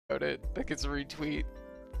about it that gets a retweet.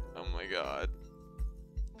 Oh my god.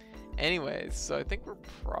 Anyways, so I think we're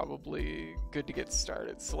probably good to get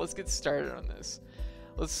started. So let's get started on this.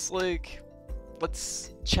 Let's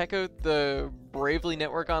check out the Bravery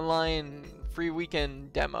Network Online free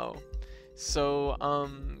weekend demo. So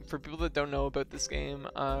for people that don't know about this game,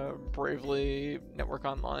 Bravery Network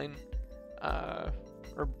Online,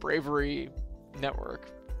 or Bravery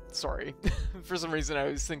Network, sorry, for some reason I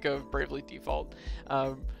always think of Bravely Default.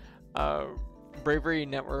 Bravery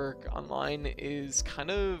Network Online is kind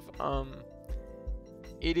of,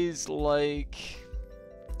 it is like,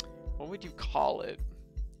 what would you call it?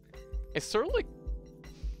 It's sort of like,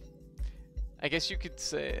 I guess you could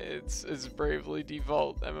say it's Bravely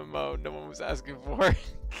Default MMO no one was asking for.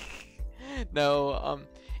 No,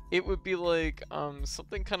 it would be like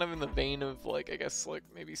something kind of in the vein of like, I guess like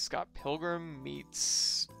maybe Scott Pilgrim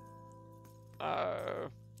meets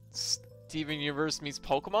Steven Universe meets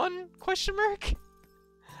Pokemon ? Question mark?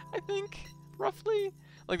 I think roughly.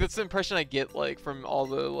 Like that's the impression I get like from all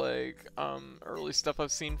the like early stuff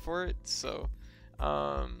I've seen for it. So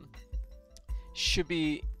should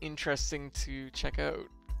be interesting to check out.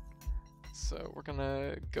 So we're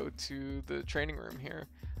gonna go to the training room here,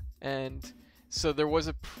 and so there was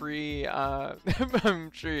a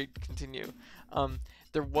I'm sure you'd continue.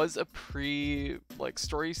 There was a like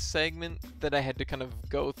story segment that I had to kind of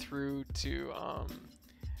go through to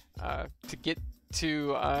get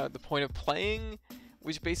to the point of playing,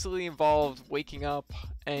 which basically involved waking up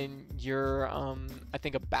and you're I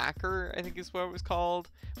think a backer, I think is what it was called,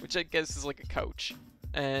 which I guess is like a coach.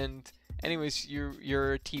 And anyways,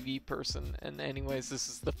 you're a TV person, and anyways, this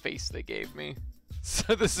is the face they gave me.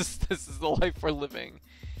 So this is the life we're living,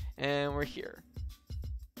 and we're here.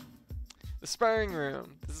 The sparring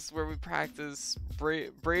room. This is where we practice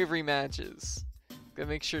bravery matches. Gotta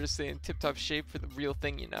make sure to stay in tip-top shape for the real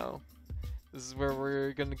thing, you know. This is where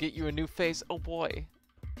we're gonna get you a new face. Oh boy.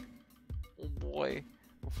 Oh boy.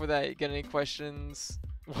 Before that, you get any questions?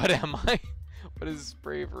 What am I? What is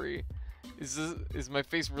bravery? Is my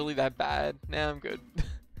face really that bad? Nah, I'm good.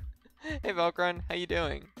 Hey Valkron, how you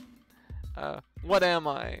doing? What am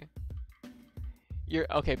I? You're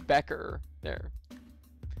okay, Becker. There.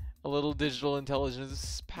 A little digital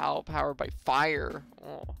intelligence powered by fire.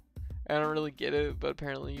 Oh, I don't really get it, but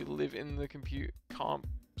apparently you live in the comp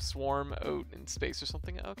swarm out in space or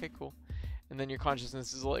something. Okay, cool. And then your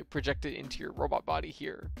consciousness is like projected into your robot body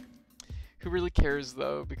here. Who really cares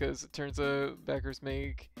though? Because it turns out Beckers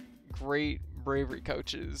make great bravery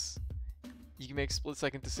coaches. You can make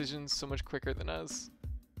split-second decisions so much quicker than us.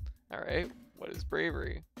 Alright, what is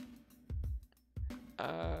bravery?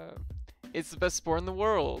 It's the best sport in the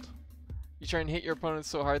world. You try and hit your opponent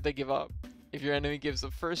so hard they give up. If your enemy gives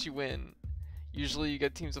up first, you win. Usually you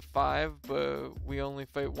get teams of 5, but we only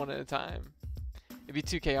fight one at a time. It'd be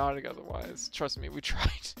too chaotic otherwise. Trust me, we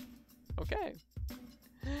tried. Okay.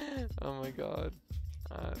 Oh my god.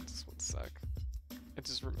 Just one sec. I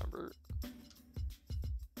just remembered.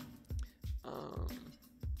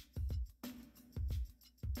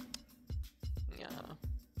 Yeah.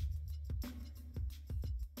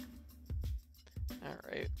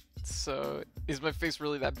 Alright. So, is my face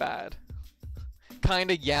really that bad?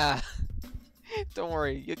 Kinda, yeah. Don't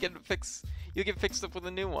worry, you'll get fixed up with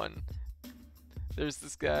a new one. There's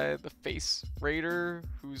this guy, the Face Raider,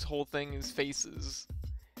 whose whole thing is faces.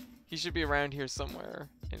 He should be around here somewhere.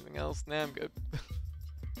 Anything else? Nah, I'm good.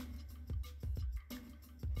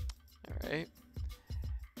 Alright.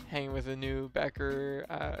 Hanging with a new Becker,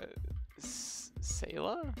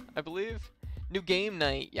 Sayla, I believe? New game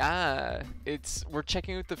night, yeah! We're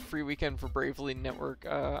checking out the free weekend for Bravery Network,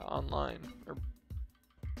 online. Or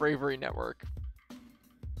Bravery Network.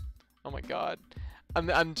 Oh my god.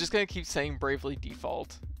 I'm just gonna keep saying Bravely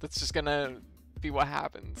Default. That's just gonna be what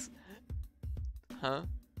happens. Huh?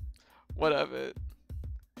 What of it?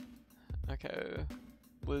 Okay.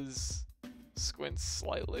 Liz squints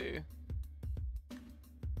slightly.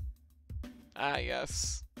 Ah,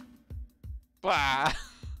 yes. Bah!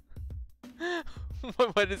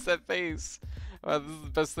 What is that face? Wow, this is the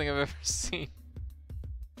best thing I've ever seen.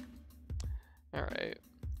 Alright.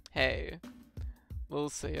 Hey. Lil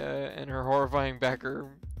Saya and her horrifying backer.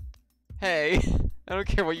 Hey! I don't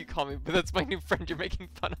care what you call me, but that's my new friend you're making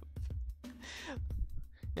fun of.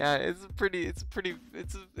 Yeah, it's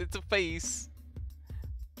a face.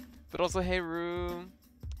 But also, hey Rue.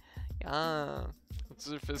 Yeah. With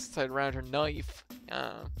her fist tied around her knife.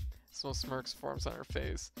 Yeah. Small smirks forms on her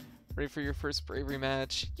face. Ready for your first bravery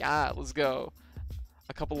match? Yeah, let's go.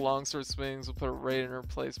 A couple longsword swings will put her right in her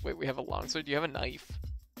place. Wait, we have a longsword? You have a knife.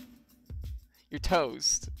 You're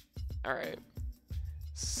toast. Alright.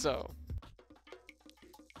 So,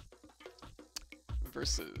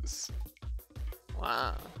 versus,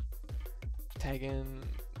 wow, tag in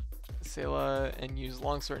Sayla and use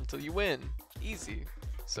longsword until you win. Easy.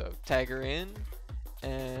 So tag her in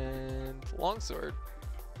and longsword.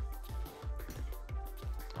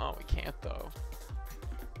 Oh, we can't though.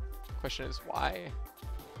 Question is why?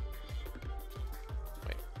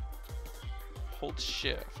 Wait. Hold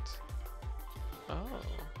shift. Oh.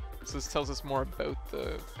 So this tells us more about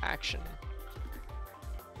the action.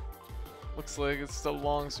 Looks like it's the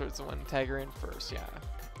longsword's the one. Tag her in first, yeah.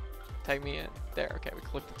 Tag me in. There, okay, we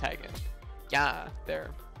click the tag in. Yeah,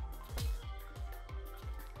 there.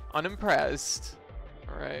 Unimpressed.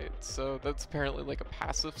 Alright, so that's apparently like a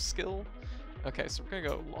passive skill. Okay, so we're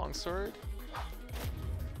gonna go longsword.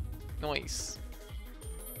 Nice.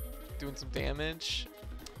 Doing some damage.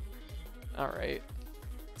 Alright.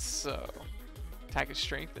 So, attack is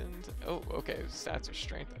strengthened. Oh, okay, stats are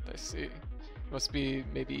strengthened, I see. Must be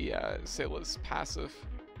maybe Sayla's passive.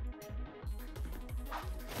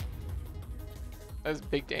 That's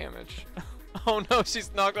big damage. Oh no,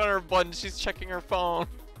 she's knocked on her button. She's checking her phone.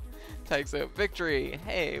 Tags out victory.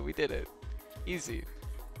 Hey, we did it. Easy.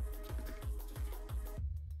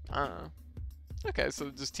 Okay, so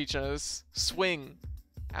just teaching us swing.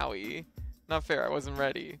 Owie. Not fair, I wasn't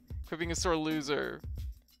ready. Quit being a sore loser.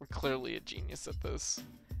 We're clearly a genius at this.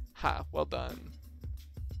 Ha, well done.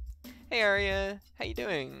 Hey Arya, how you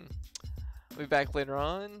doing? We'll be back later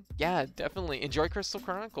on. Yeah, definitely. Enjoy Crystal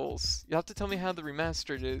Chronicles. You'll have to tell me how the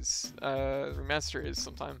remaster is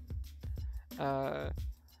sometime.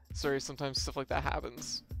 Sorry, sometimes stuff like that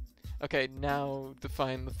happens. Okay, now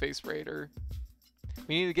define the face raider.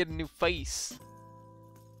 We need to get a new face.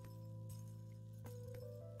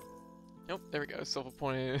 Nope, there we go.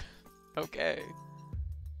 Self-appointed. Okay.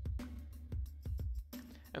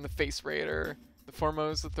 And the face raider. The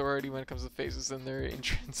foremost authority when it comes to faces and their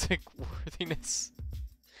intrinsic worthiness.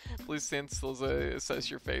 Please stand still as I assess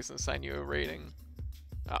your face and assign you a rating.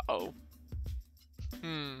 Uh-oh.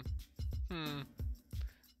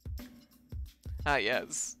 Ah,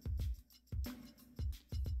 yes.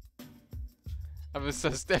 I've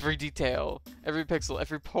assessed every detail, every pixel,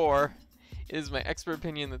 every pore. It is my expert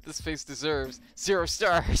opinion that this face deserves 0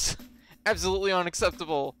 stars. Absolutely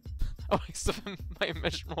unacceptable. A waste of my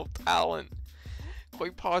immeasurable talent.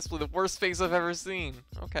 Quite possibly the worst face I've ever seen.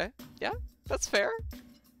 Okay, yeah, that's fair.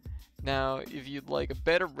 Now, if you'd like a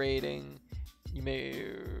better rating, you may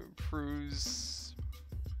peruse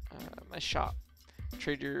my shop.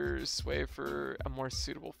 Trade your sway for a more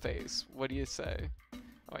suitable face. What do you say?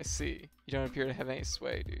 Oh, I see. You don't appear to have any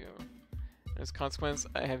sway, do you? As a consequence,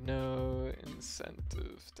 I have no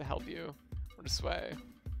incentive to help you or to sway.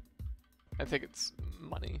 I think it's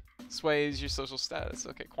money. Sway is your social status.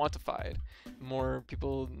 Okay, quantified. The more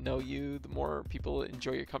people know you, the more people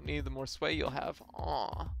enjoy your company, the more sway you'll have.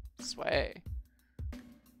 Aw, sway.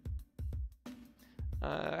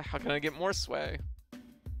 How can I get more sway?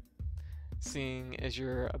 Seeing as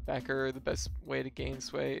you're a backer, the best way to gain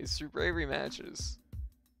sway is through bravery matches.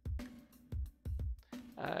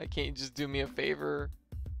 Can't you just do me a favor?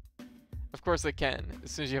 Of course I can,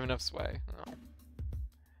 as soon as you have enough sway. Oh.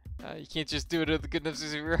 You can't just do it out of the goodness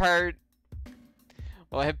of your heart.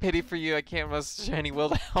 Well, I have pity for you. I can't muster any will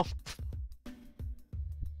to help.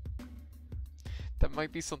 That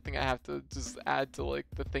might be something I have to just add to like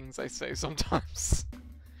the things I say sometimes.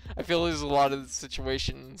 I feel there's a lot of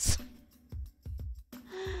situations.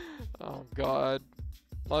 Oh god.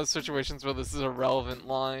 A lot of situations where this is a relevant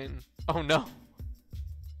line. Oh no.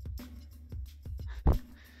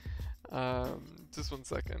 Just 1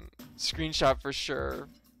 second. Screenshot for sure.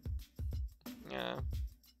 Yeah.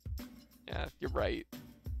 Yeah, you're right.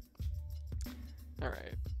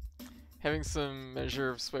 Alright. Having some measure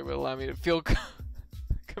of sway will allow me to feel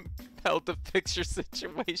compelled to fix your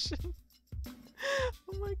situation.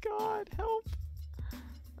 Oh my god, help.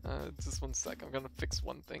 Just 1 sec. I'm gonna fix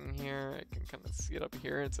one thing here. I can kind of see it up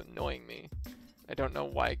here. It's annoying me. I don't know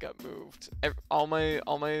why it got moved. All my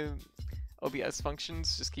OBS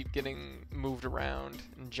functions just keep getting moved around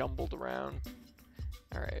and jumbled around.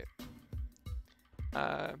 Alright.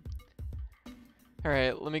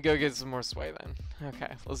 Alright, let me go get some more sway then.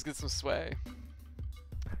 Okay, let's get some sway.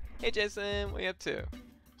 Hey Jason, what are you up to?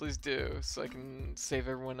 Please do, so I can save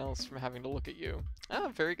everyone else from having to look at you. Ah,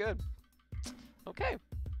 very good. Okay.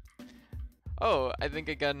 Oh, I think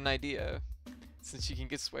I got an idea. Since you can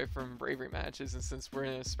get sway from bravery matches, and since we're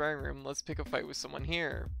in a sparring room, let's pick a fight with someone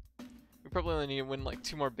here. We probably only need to win like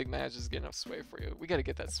 2 more big matches to get enough sway for you. We gotta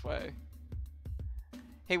get that sway.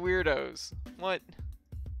 Hey weirdos. What?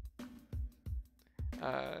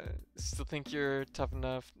 Still think you're tough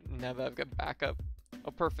enough now that I've got backup?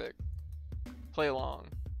 Oh, perfect. Play along.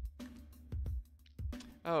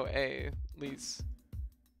 Oh, A, Lise.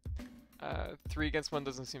 3 against 1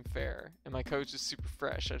 doesn't seem fair, and my coach is super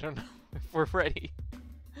fresh. I don't know if we're ready.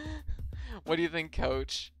 What do you think,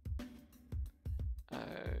 coach?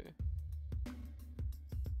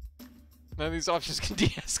 None of these options can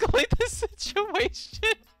de-escalate this situation.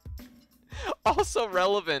 Also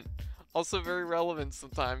relevant. Also very relevant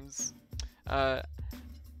sometimes.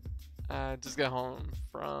 Just got home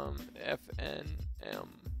from FNM.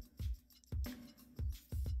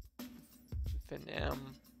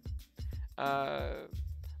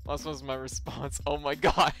 Last one's my response. Oh my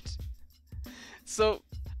god. So,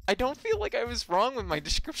 I don't feel like I was wrong with my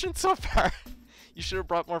description so far. You should have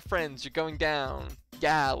brought more friends. You're going down.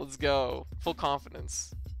 Yeah, let's go. Full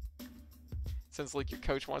confidence. Sounds like your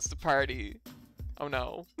coach wants to party. Oh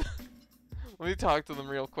no. Let me talk to them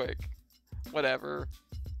real quick. Whatever.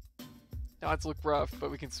 Odds look rough,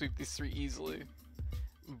 but we can sweep these 3 easily.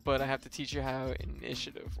 But I have to teach you how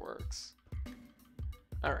initiative works.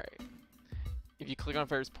 Alright. If you click on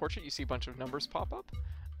Fire's portrait, you see a bunch of numbers pop up.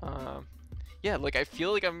 Yeah, like I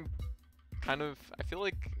feel like I'm kind of,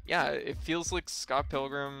 yeah, it feels like Scott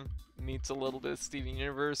Pilgrim meets a little bit of Steven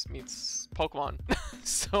Universe meets Pokemon.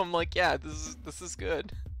 So I'm like, yeah, this is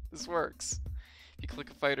good. This works. If you click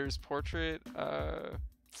a fighter's portrait,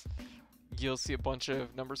 you'll see a bunch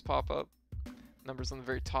of numbers pop up. Numbers on the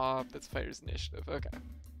very top, that's fighter's initiative. Okay.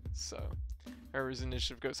 So whoever's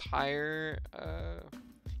initiative goes higher,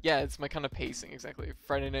 yeah, it's my kind of pacing, exactly.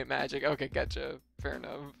 Friday Night Magic. Okay, gotcha. Fair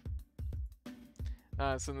enough.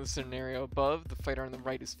 So in the scenario above, the fighter on the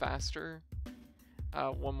right is faster.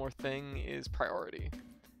 One more thing is priority.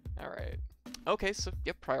 Alright. Okay, so,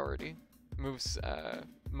 yep, priority. Moves,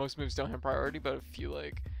 most moves don't have priority, but a few,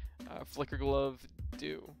 like, Flicker Glove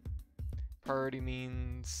do. Priority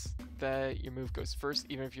means that your move goes first,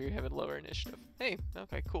 even if you have a lower initiative. Hey,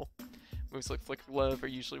 okay, cool. Moves like Flicker Glove are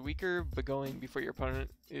usually weaker, but going before your opponent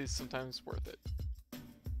is sometimes worth it.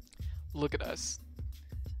 Look at us.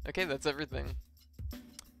 Okay, that's everything.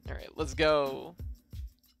 Alright, let's go.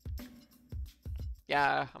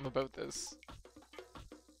 Yeah, I'm about this.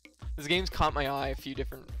 This game's caught my eye a few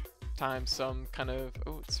different times, so I'm kind of...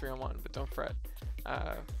 Oh, it's 3-on-1, but don't fret.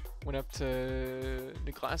 Went up to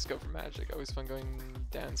New Glasgow for Magic. Always fun going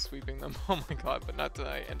down, sweeping them. Oh my god, but not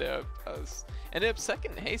tonight. Ended up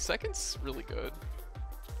second. Hey, second's really good.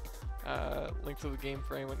 Link to the game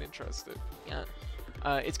for anyone interested. Yeah.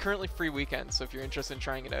 It's currently free weekend, so if you're interested in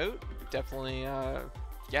trying it out, definitely,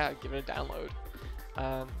 yeah, give it a download.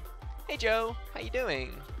 Hey Joe, how you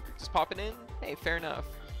doing? Just popping in? Hey, fair enough.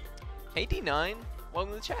 Hey D9,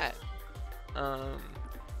 welcome to the chat.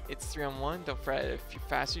 It's 3-on-1, don't fret. If you're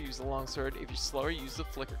faster, use the longsword. If you're slower, use the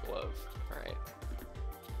Flicker Glove. Alright.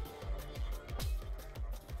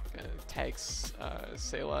 Gonna tag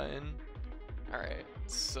Sayla in. Alright,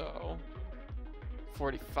 so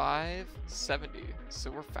 45, 70.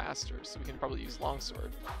 So we're faster, so we can probably use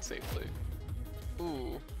longsword safely.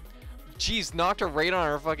 Ooh. Jeez, knocked her right on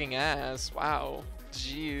her fucking ass. Wow.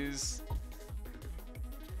 Jeez.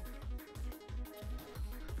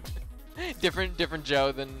 different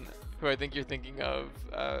Joe than who I think you're thinking of.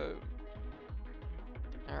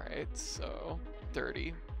 Alright, so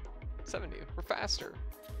 30, 70. We're faster.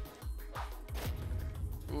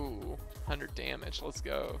 Ooh, 100 damage. Let's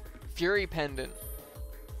go. Fury Pendant.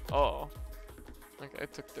 Oh. Okay, I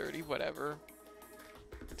took 30, whatever.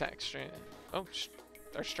 Attack strength. Oh,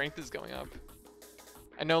 our strength is going up.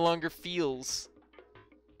 I no longer feels.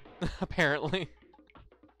 Apparently.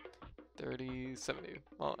 30, 70.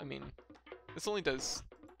 Well, I mean, this only does...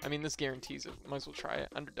 I mean, this guarantees it. Might as well try it.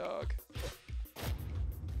 Underdog.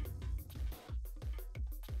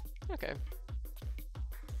 Okay.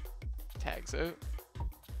 Tags out.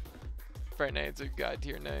 Friday nights are god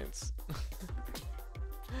tier nights.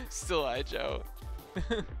 Still hi, Joe.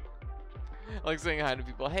 I like saying hi to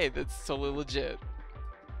people. Hey, that's totally legit.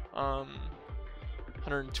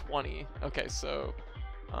 120. Okay, so...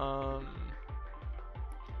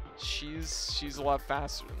 She's a lot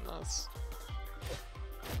faster than us.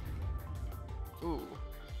 Ooh.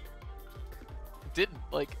 It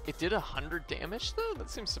did 100 damage though? That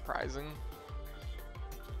seems surprising.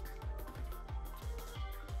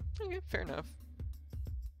 Okay, fair enough.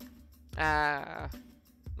 Ah.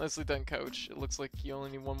 Nicely done, coach. It looks like you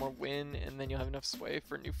only need one more win and then you'll have enough sway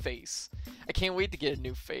for a new face. I can't wait to get a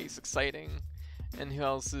new face. Exciting. And who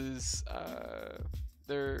else is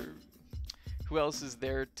there? Who else is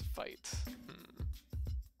there to fight?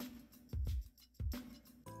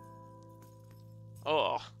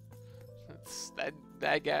 Oh,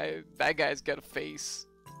 That guy's got a face.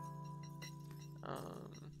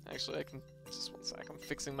 Actually, I can just 1 sec. I'm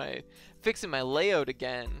fixing my layout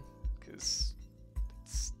again, cause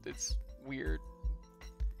it's weird.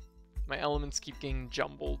 My elements keep getting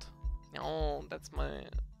jumbled. No, that's my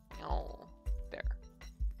no.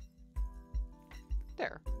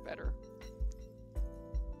 There, better.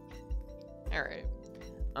 All right.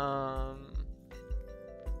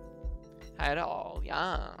 Hi all,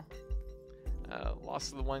 yeah. Lost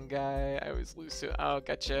to the one guy. I always lose to. Oh,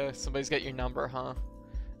 gotcha. Somebody's got your number, huh?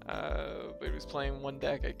 But he was playing one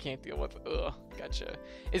deck I can't deal with. Ugh, gotcha.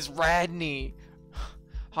 It's Radney,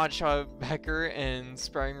 Hotshot Becker, and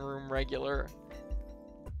Sparring Room Regular.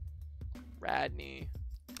 Radney.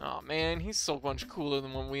 Oh man, he's so much cooler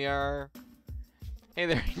than when we are. Hey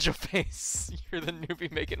there, Angel Face. You're the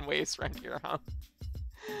newbie making waves around here, huh?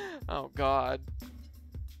 Oh god.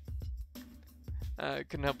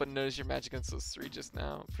 Couldn't help but notice your match against those 3 just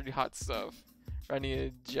now. Pretty hot stuff. Rodney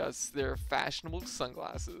adjusts their fashionable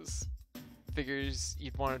sunglasses. Figures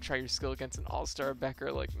you'd want to try your skill against an all-star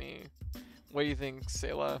Becker like me. What do you think,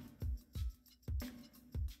 Sayla?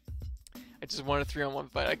 I just want a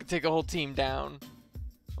 3-on-1 fight. I could take a whole team down.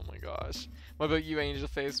 Oh my gosh. What about you, Angel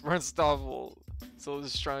Face? We're unstoppable.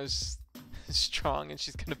 Sayla's strong and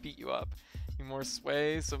she's gonna beat you up. Need more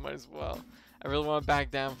sway, so might as well. I really want to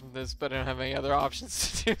back down from this, but I don't have any other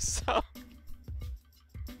options to do so.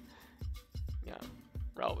 Yeah,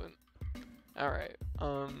 relevant. Alright,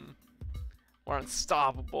 we're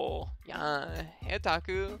unstoppable. Yeah, hey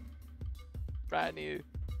Taku. Radney.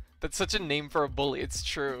 That's such a name for a bully, it's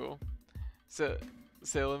true. So,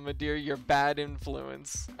 Sayla, my dear, you're bad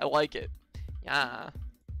influence. I like it. Yeah.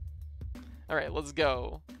 Alright, let's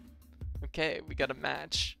go. Okay, we got a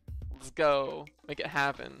match. Let's go. Make it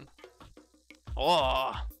happen.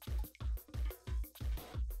 Oh.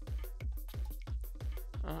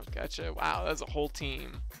 Oh, gotcha. Wow, that's a whole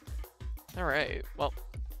team. Alright, well.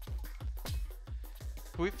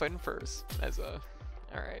 Who are we fighting first? Meza.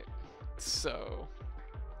 Alright. So.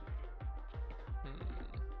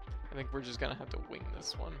 I think we're just gonna have to wing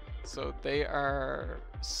this one. So they are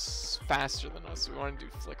faster than us, so we want to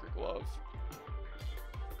do Flicker Glove.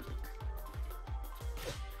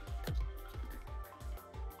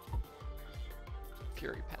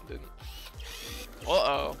 Fury Pendant.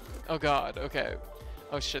 Uh-oh. Oh god, okay.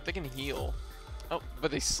 Oh shit, they can heal. Oh, but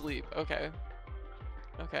they sleep. Okay.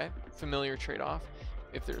 Okay. Familiar trade-off.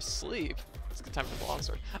 If they're asleep, it's a good time for the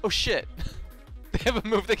longsword. Oh shit! They have a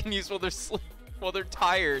move they can use while they're asleep. While they're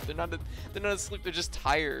tired. They're not asleep, they're just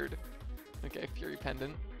tired. Okay, Fury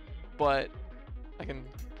Pendant. But I can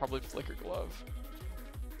probably Flicker Glove.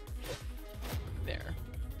 There.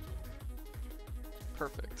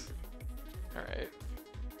 Perfect. Alright.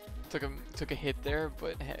 Took a hit there,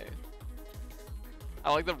 but hey.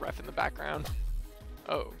 I like the ref in the background.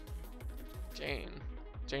 Oh. Jane.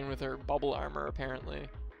 Jane with her bubble armor, apparently.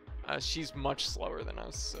 She's much slower than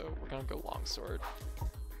us, so we're gonna go longsword.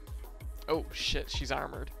 Oh shit, she's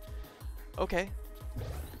armored. Okay.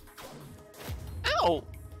 Ow!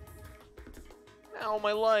 Ow,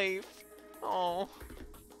 my life. Oh.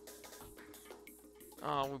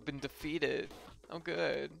 Oh, we've been defeated. Oh,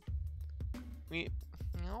 good.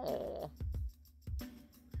 No.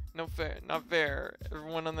 No fair, not fair.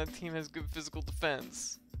 Everyone on that team has good physical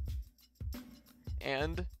defense.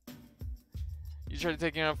 And you tried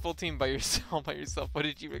taking out a full team by yourself. What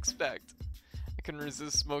did you expect? I couldn't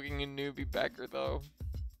resist smoking a newbie Becker though.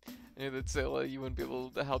 I knew that Sayla, you wouldn't be able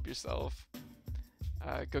to help yourself.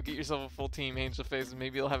 Go get yourself a full team, Angel Face, and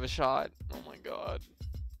maybe you'll have a shot. Oh my god.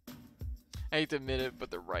 I hate to admit it, but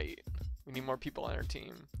they're right. We need more people on our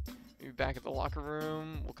team. Maybe back at the locker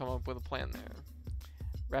room, we'll come up with a plan there.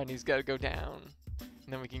 Radney's gotta go down. And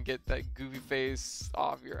then we can get that goofy face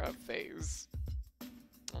off your phase.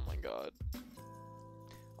 Oh my god.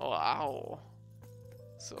 Oh, ow.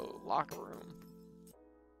 So, locker room.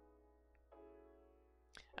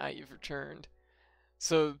 You've returned.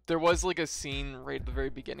 So, there was like a scene right at the very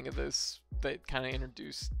beginning of this that kind of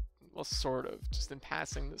introduced, well, sort of, just in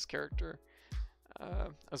passing, this character. I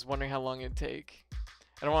was wondering how long it'd take.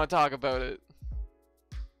 I don't want to talk about it.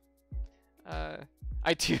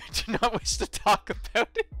 I too do not wish to talk about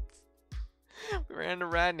it. We ran into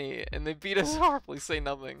Radney and they beat us horribly. Say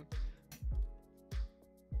nothing.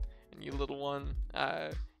 And you little one,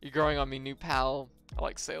 you're growing on me, new pal. I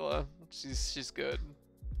like Sayla. She's good.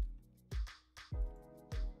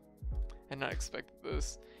 I did not expect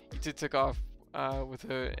this. You two took off with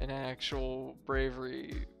an actual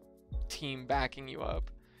Bravery team backing you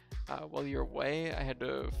up. While you're away, I had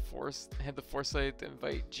the foresight to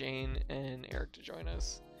invite Jane and Eric to join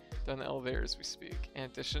us. Down the elevator as we speak. In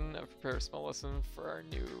addition, I've prepared a small lesson for our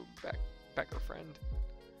new Becker friend.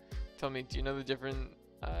 Tell me, do you know the different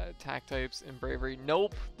attack types in Bravery?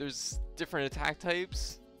 Nope! There's different attack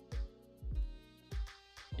types?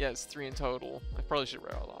 Yes, 3 in total. I probably should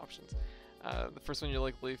read all the options. The first one you're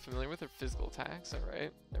likely familiar with are physical attacks,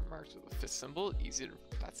 alright. They're marked with a fist symbol.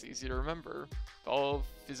 That's easy to remember. All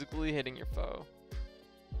physically hitting your foe.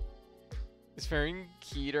 Is Fairing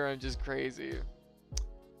keyed or I'm just crazy?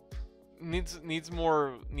 Needs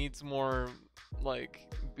more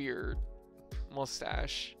like beard,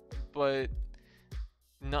 mustache, but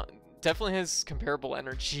definitely has comparable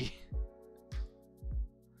energy.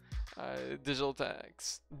 Digital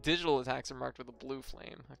attacks are marked with a blue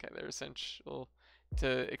flame. Okay, they're essential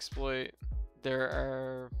to exploit. There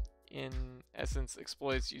are, in essence,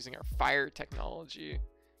 exploits using our fire technology.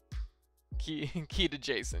 Keyed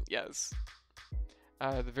adjacent, yes.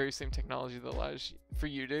 The very same technology that allows for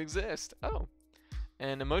you to exist. Oh.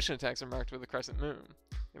 And emotion attacks are marked with a crescent moon.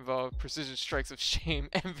 Involve precision strikes of shame,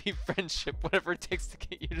 envy, friendship, whatever it takes to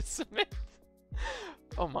get you to submit.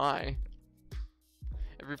 Oh my.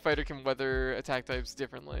 Every fighter can weather attack types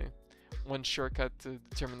differently. One shortcut to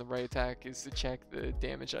determine the right attack is to check the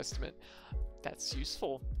damage estimate. That's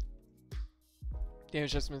useful.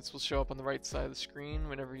 Damage estimates will show up on the right side of the screen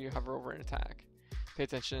whenever you hover over an attack. Pay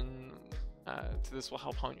attention to this will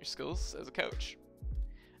help hone your skills as a coach.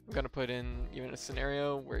 I'm going to put in even a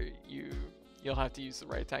scenario where you'll have to use the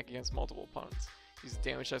right attack against multiple opponents. Use the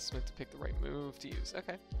damage estimate to pick the right move to use.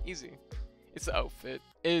 Okay, easy. It's the outfit.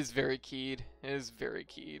 It is very keyed. It is very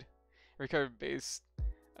keyed. Every card-based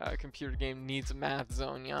computer game needs a math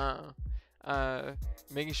zone, yeah.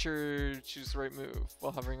 Making sure to choose the right move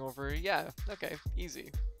while hovering over. Yeah, okay,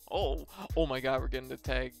 easy. Oh my god, we're getting to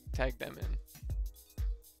tag them in.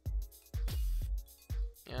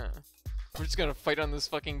 Yeah. We're just gonna fight on this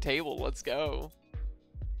fucking table. Let's go.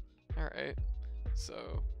 Alright.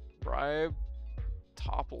 So, bribe,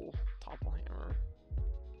 topple hammer.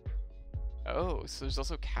 Oh, so there's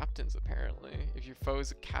also captains apparently. If your foe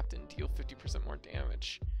is a captain, deal 50% more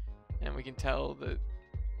damage. And we can tell that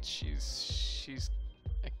she's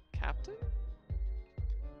a captain?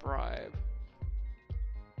 Bribe.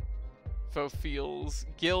 Foe feels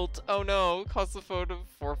guilt. Oh no, cause the foe to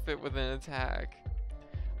forfeit with an attack.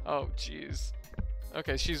 Oh jeez.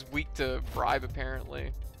 Okay, she's weak to bribe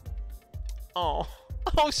apparently. Oh,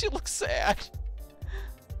 she looks sad.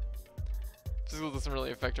 Physical doesn't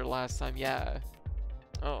really affect her last time. Yeah.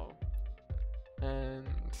 Oh. And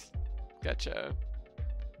gotcha.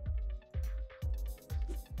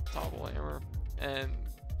 Topple hammer. And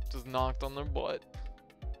just knocked on their butt.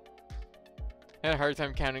 I had a hard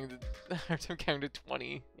time counting to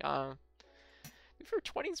 20. Yeah. For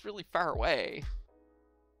 20 is really far away.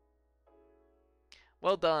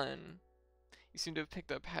 Well done. You seem to have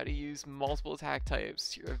picked up how to use multiple attack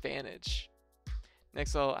types to your advantage.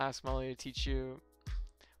 Next, I'll ask Molly to teach you.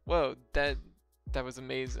 Whoa, that was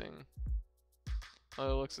amazing.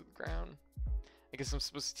 Molly looks at the ground. I guess I'm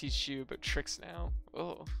supposed to teach you about tricks now.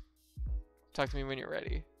 Oh. Talk to me when you're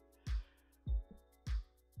ready.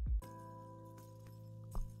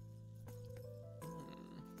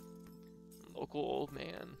 Local old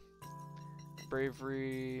man.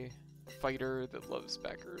 Bravery fighter that loves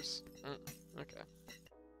Beckers. Okay.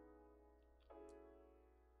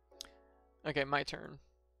 Okay, my turn.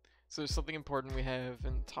 So there's something important we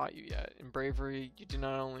haven't taught you yet. In Bravery, you do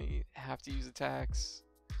not only have to use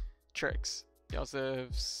tricks. You also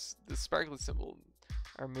have the sparklet symbol,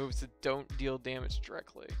 are moves that don't deal damage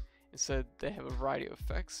directly. Instead, they have a variety of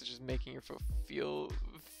effects, such as making your foe feel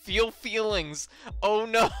feelings. Oh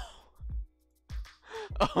no!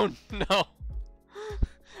 Oh no!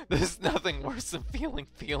 There's nothing worse than feeling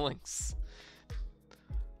feelings.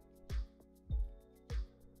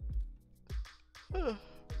 I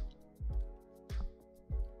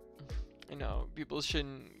know, people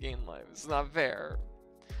shouldn't gain life. It's not fair.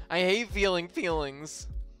 I hate feeling feelings.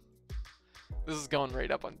 This is going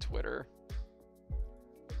right up on Twitter.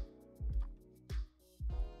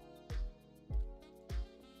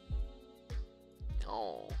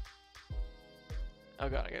 Oh. Oh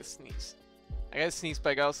god, I gotta sneeze. I gotta sneeze,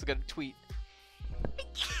 but I also gotta tweet.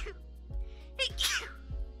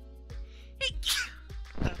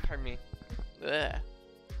 Pardon me. Ugh.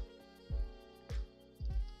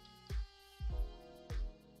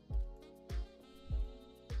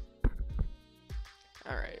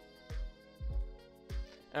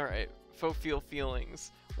 Alright, foe feel feelings.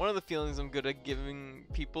 One of the feelings I'm good at giving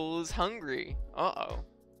people is hungry. Uh-oh.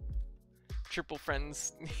 Triple friend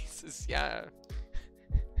sneezes, yeah.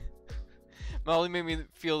 Molly made me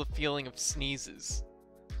feel the feeling of sneezes.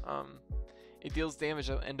 It deals damage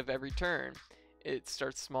at the end of every turn. It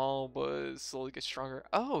starts small but slowly gets stronger.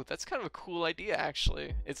 Oh, that's kind of a cool idea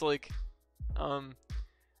actually. It's like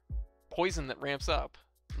poison that ramps up.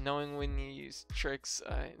 Knowing when you use tricks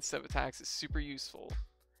instead of attacks is super useful.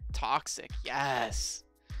 Toxic, yes.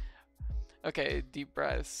 Okay, deep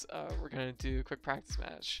breaths. We're gonna do a quick practice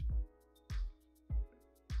match.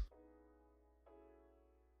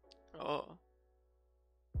 Oh.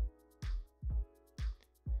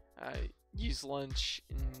 Use lunch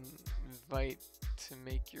invite to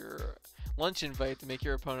make your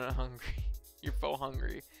opponent hungry, your foe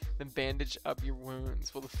hungry. Then bandage up your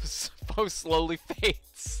wounds while the foe slowly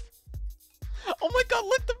fades. Oh my god,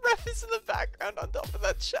 look, the ref is in the background on top of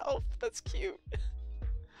that shelf. That's cute.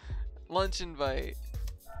 Lunch invite.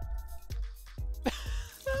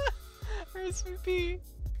 RSVP.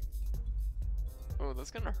 Oh,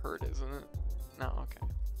 that's gonna hurt, isn't it? No,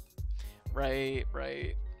 okay.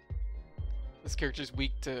 Right. This character's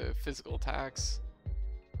weak to physical attacks.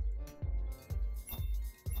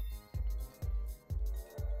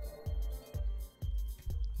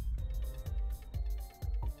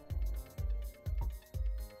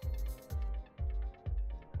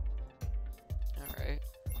 Alright.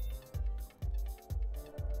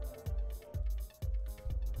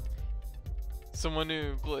 Someone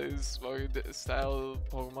who plays style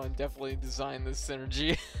Pokemon definitely designed this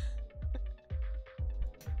synergy.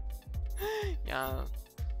 Yeah.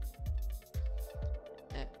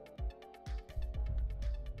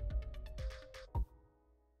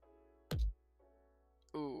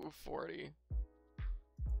 Ooh, 40.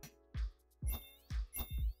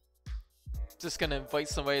 Just gonna invite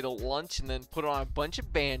somebody to lunch and then put on a bunch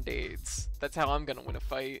of band-aids. That's how I'm gonna win a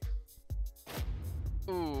fight.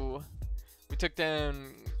 Ooh. We took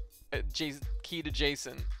down Key to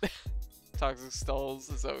Jason. Toxic Stalls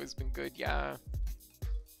has always been good, yeah.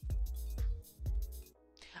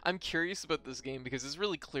 I'm curious about this game because it's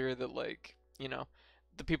really clear that, like, you know,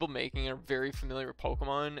 the people making it are very familiar with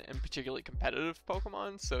Pokemon and particularly competitive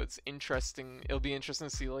Pokemon, so it's interesting. It'll be interesting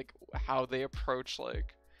to see, like, how they approach,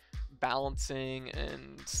 like, balancing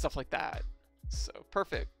and stuff like that. So,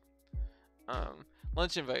 perfect.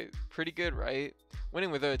 Lunch invite, pretty good, right? Winning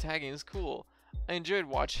without attacking is cool. I enjoyed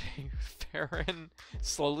watching Farron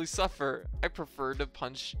slowly suffer. I prefer the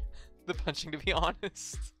punching, to be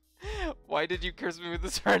honest. Why did you curse me with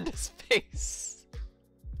this horrendous face?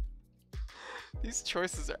 These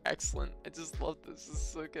choices are excellent. I just love this. This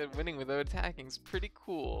is so good. Winning without attacking is pretty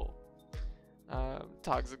cool.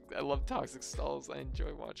 Toxic. I love Toxic Stalls. I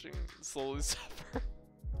enjoy watching slowly suffer.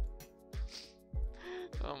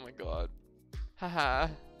 Oh my god. Haha.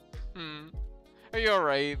 Are you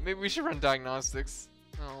alright? Maybe we should run diagnostics.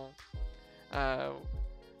 Oh.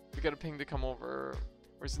 We got a ping to come over.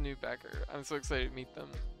 Where's the new backer? I'm so excited to meet them.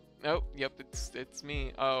 Nope, yep, it's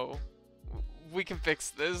me. Oh, we can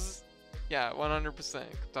fix this. Yeah, 100%.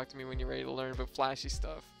 Talk to me when you're ready to learn about flashy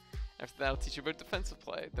stuff. After that, I'll teach you about defensive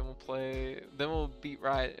play. Then we'll beat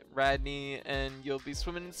Radney, and you'll be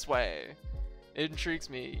swimming in Sway. It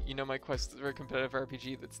intrigues me. You know my quest for a competitive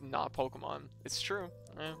RPG that's not Pokemon. It's true.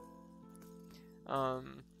 Yeah.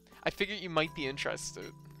 I figured you might be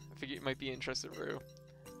interested. Rue.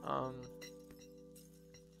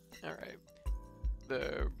 Alright.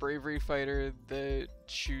 The Bravery fighter that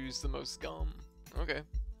chews the most gum. Okay.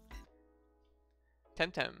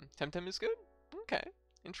 Temtem is good? Okay.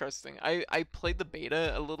 Interesting. I played the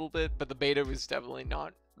beta a little bit, but the beta was definitely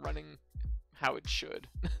not running how it should,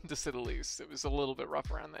 to say the least. It was a little bit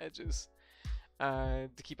rough around the edges. To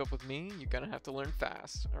keep up with me, you're gonna have to learn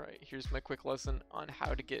fast. Alright, here's my quick lesson on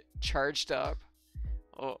how to get charged up.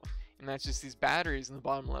 Oh, and that's just these batteries in the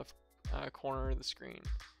bottom left corner of the screen.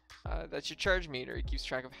 That's your charge meter. It keeps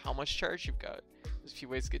track of how much charge you've got. There's a few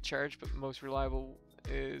ways to get charged, but most reliable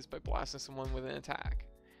is by blasting someone with an attack.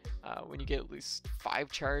 When you get at least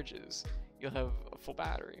 5 charges, you'll have a full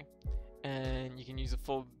battery. And you can use a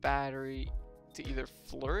full battery to either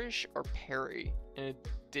flourish or parry, in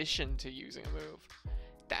addition to using a move.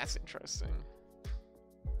 That's interesting.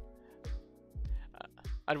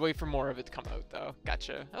 I'd wait for more of it to come out, though.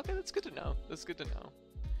 Gotcha. Okay, that's good to know.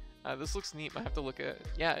 This looks neat. I have to look at it.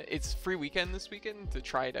 Yeah, it's free weekend this weekend to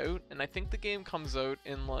try it out, and I think the game comes out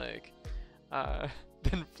in like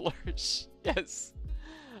then Flourish. Yes.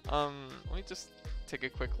 Let me just take a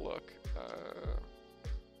quick look.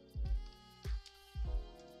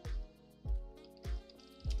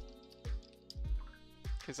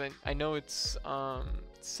 Because I know it's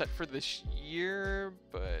set for this year,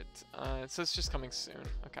 but it says just coming soon.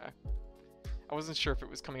 Okay. I wasn't sure if it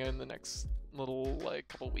was coming out in the next little like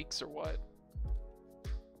couple weeks or what.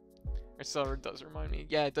 It does remind me.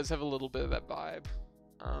 Yeah, it does have a little bit of that vibe.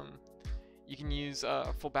 You can use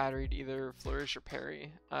full battery to either flourish or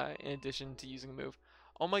parry, in addition to using a move.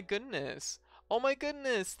 Oh my goodness! Oh my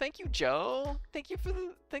goodness! Thank you, Joe. Thank you for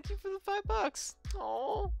the $5.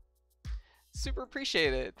 Oh, super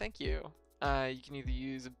appreciate it. Thank you. You can either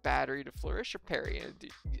use a battery to flourish or parry.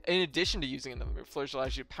 In addition to using another move, flourish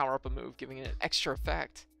allows you to power up a move, giving it an extra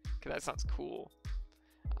effect. Okay, that sounds cool.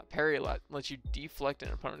 Parry lets you deflect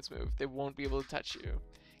an opponent's move. They won't be able to touch you.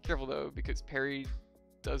 Careful though, because parry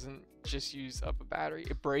doesn't just use up a battery,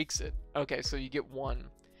 it breaks it. Okay, so you get one.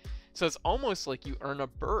 So it's almost like you earn a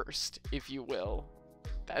burst, if you will.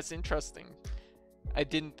 That's interesting. I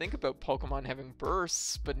didn't think about Pokemon having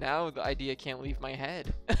bursts, but now the idea can't leave my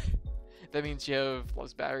head. That means you have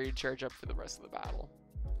less battery to charge up for the rest of the battle.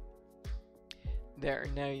 There,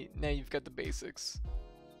 now you've got the basics.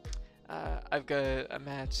 I've got a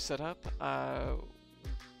match set up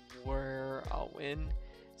where I'll win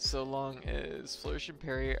so long as Flourish and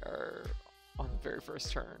Parry are on the very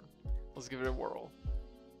first turn. Let's give it a whirl.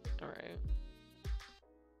 Alright.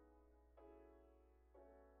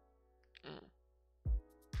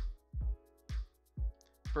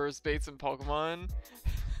 Burst baits and Pokemon.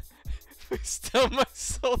 Still my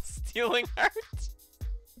soul stealing heart.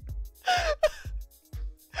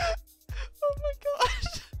 Oh my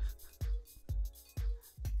gosh.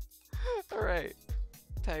 Alright.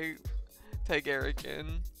 Tag Eric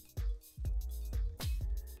in.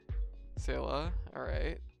 Sayla.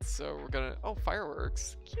 Alright. So we're gonna. Oh,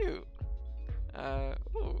 fireworks. Cute.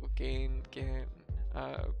 Oh, gain.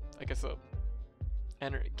 I guess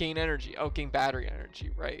gain energy. Oh, gain battery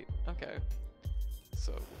energy. Right. Okay.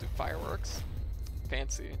 So we'll do fireworks.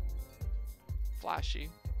 Fancy. Flashy.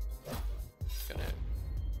 Gonna.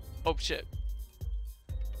 Oh shit.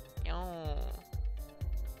 Oh.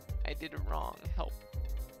 I did it wrong. Help.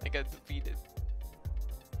 I got defeated.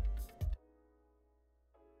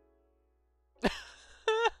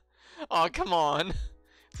 Oh, come on.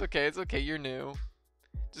 It's okay, you're new.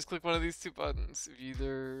 Just click one of these two buttons. If you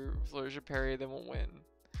either flourish or parry, then we'll win.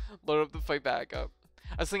 Load up the fight back up.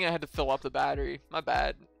 I was thinking I had to fill up the battery. My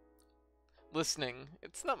bad. Listening.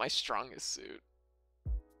 It's not my strongest suit.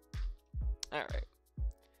 Alright.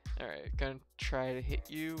 Alright, gonna try to hit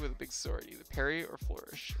you with a big sword. Either parry or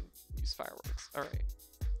flourish. And use fireworks. Alright.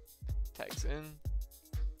 Tags in.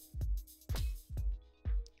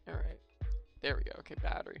 Alright. There we go. Okay,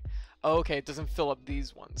 battery. Oh, okay, it doesn't fill up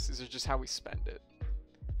these ones. These are just how we spend it.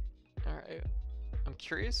 Alright. I'm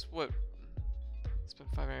curious what... Spend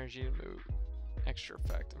 5 energy to move. Extra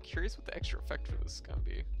effect. I'm curious what the extra effect for this is gonna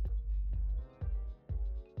be.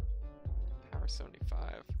 Power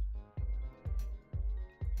 75.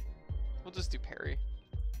 We'll just do parry.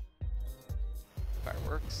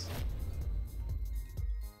 Fireworks.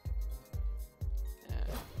 And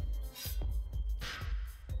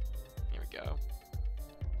here we go.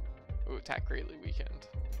 Ooh, attack greatly weakened.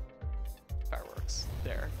 Fireworks.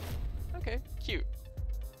 There. Okay, cute.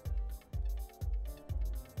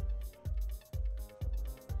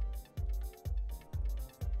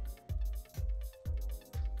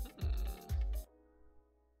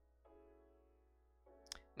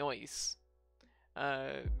 Nice.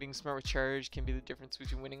 Being smart with charge can be the difference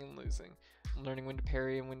between winning and losing. Learning when to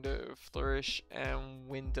parry and when to flourish and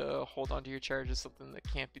when to hold on to your charge is something that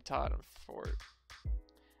can't be taught on Fort.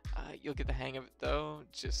 You'll get the hang of it though,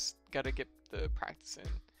 just gotta get the practice in.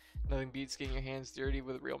 Nothing beats getting your hands dirty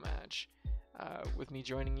with a real match. With me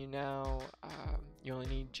joining you now, you only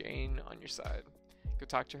need Jane on your side. Go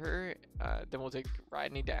talk to her, then we'll take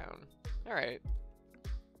Rodney down. Alright.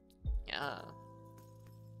 Yeah.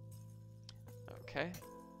 Okay.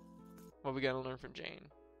 What we gotta learn from Jane?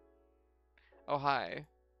 Oh, hi.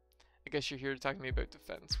 I guess you're here to talk to me about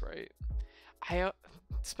defense, right?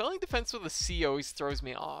 Spelling defense with a C always throws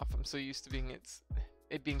me off. I'm so used to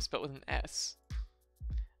it being spelled with an S.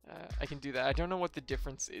 I can do that. I don't know what the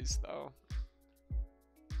difference is though.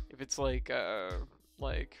 If it's like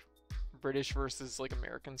British versus like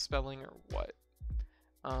American spelling or what.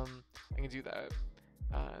 I can do that.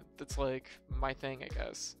 That's like my thing, I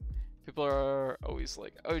guess. People are always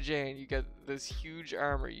like, oh Jane, you got this huge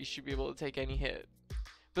armor, you should be able to take any hit.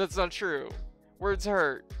 But that's not true. Words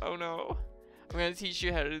hurt. Oh no. I'm gonna teach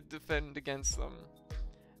you how to defend against them.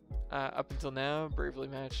 Up until now, Bravery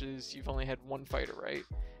matches, you've only had one fighter, right?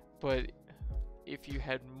 But if you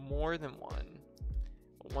had more than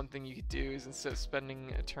one thing you could do is instead of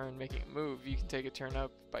spending a turn making a move, you can take a turn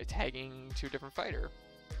up by tagging to a different fighter.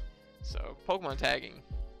 So, Pokemon tagging.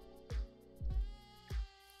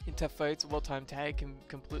 In tough fights, a well-timed tag can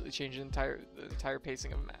completely change the entire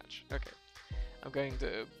pacing of a match. Okay. I'm going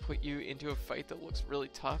to put you into a fight that looks really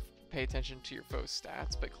tough. Pay attention to your foe's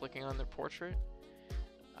stats by clicking on their portrait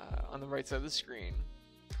on the right side of the screen.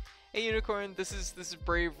 Hey Unicorn, this is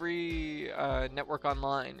Bravery Network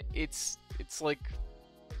Online. It's like,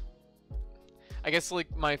 I guess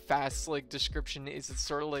like my fast like description is it's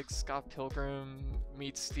sort of like Scott Pilgrim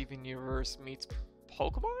meets Steven Universe meets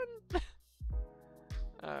Pokemon.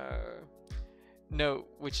 Note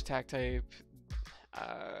which attack type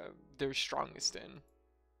they're strongest in.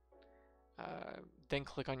 Then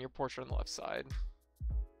click on your portrait on the left side.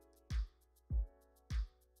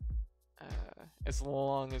 As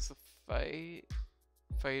long as the fighter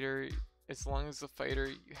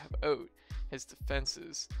you have out has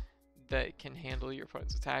defenses that can handle your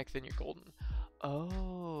opponent's attack, then you're golden.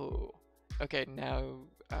 Oh, okay. Now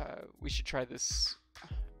we should try this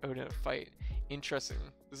out in a fight. Interesting.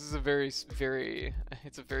 This is a very specific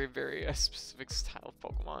style of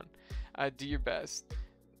Pokemon. Do your best.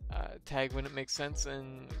 Tag when it makes sense,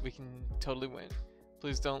 and we can totally win.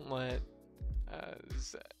 Please don't let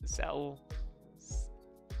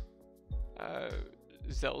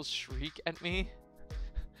Zell shriek at me.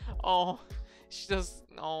 Oh, she does.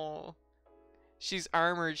 Oh, she's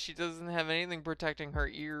armored. She doesn't have anything protecting her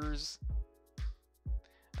ears.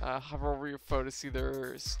 Hover over your foe to see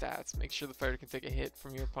their stats. Make sure the fighter can take a hit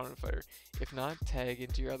from your opponent fighter. If not, tag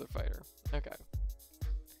into your other fighter. Okay.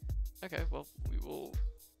 Okay. Well, we'll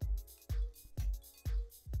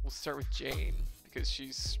start with Jane because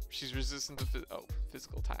she's resistant to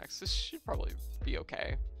physical attacks. This should probably be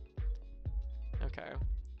okay. Okay.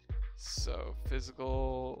 So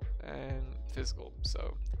physical and physical.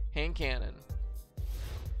 So hand cannon.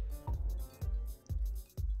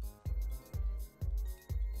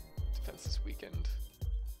 Defense is weakened.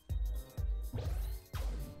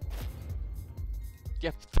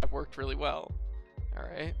 Yep, that worked really well.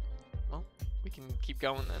 Alright. Well, we can keep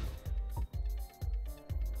going then.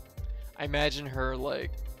 I imagine her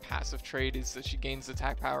like passive trait is that she gains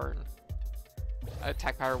attack power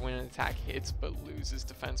when an attack hits but loses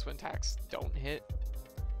defense when attacks don't hit.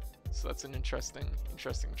 So that's an interesting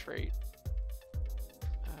trait.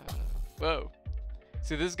 Whoa.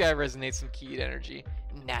 See, this guy resonates some keyed energy.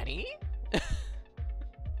 Nani?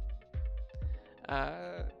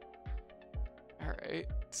 Alright,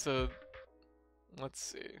 so let's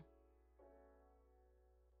see.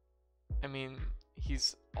 I mean,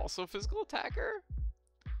 he's also a physical attacker,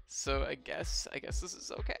 so I guess this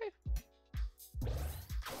is okay.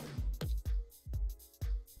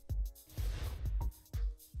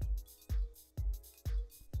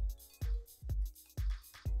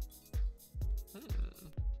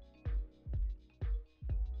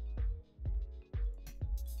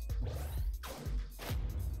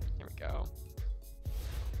 Here we go.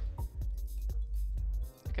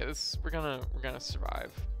 Okay, we're gonna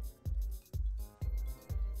survive.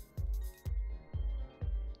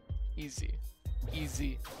 Easy.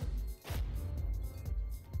 Easy.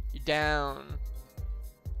 You down.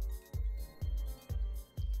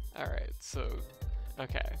 Alright, so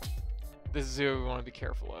okay. This is who we want to be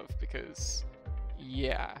careful of because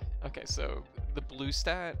yeah. Okay, so the blue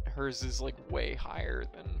stat, hers is like way higher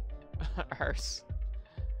than ours.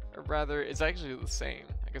 Or rather, it's actually the same.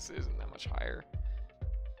 I guess it isn't that much higher.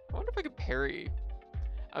 I wonder if I could parry.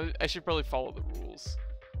 I should probably follow the rules.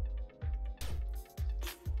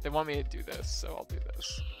 They want me to do this, so I'll do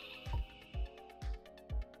this.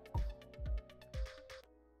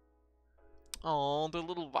 Oh, the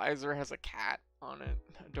little visor has a cat on it.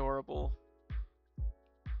 Adorable.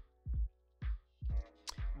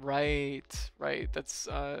 Right. That's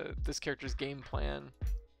this character's game plan.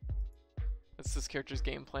 This character's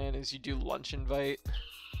game plan is you do lunch invite.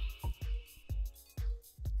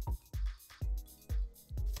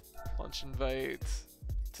 Lunch invite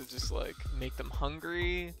to just like make them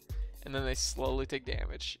hungry, and then they slowly take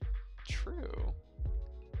damage. True.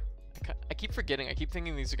 I keep forgetting. I keep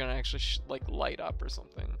thinking these are gonna actually like light up or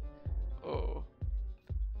something. Oh,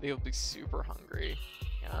 they'll be super hungry.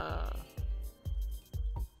 Yeah.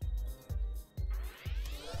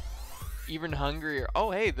 Even hungrier.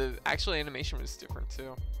 Oh, hey, the actual animation was different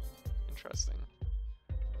too. Interesting.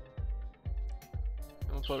 I'm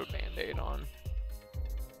gonna put a band-aid on.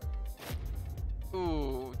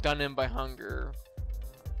 Ooh, done in by hunger.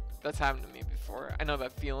 That's happened to me before. I know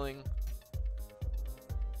that feeling.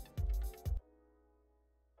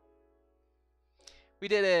 We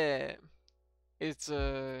did it. It's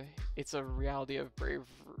a reality of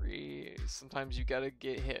bravery. Sometimes you gotta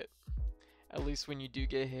get hit. At least when you do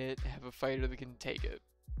get hit, have a fighter that can take it.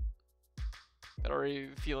 That already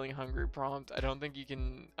feeling hungry prompt. I don't think you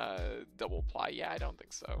can double apply. Yeah, I don't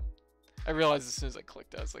think so. I realized as soon as I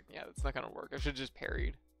clicked, I was like, yeah, that's not gonna work. I should have just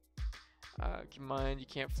parried. Keep in mind, you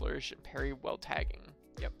can't flourish and parry while tagging.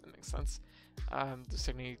 Yep, that makes sense. The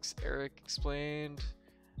techniques Eric explained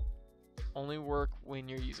only work when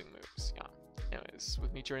you're using moves. Yeah. Anyways,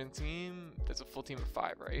 with me joining the team, there's a full team of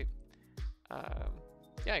 5, right?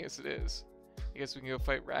 Yeah, I guess it is. I guess we can go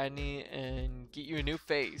fight Radney and get you a new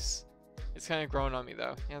face. It's kind of growing on me,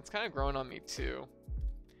 though. Yeah, it's kind of growing on me, too.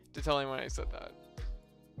 To tell anyone I said that.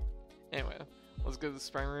 Anyway, let's go to the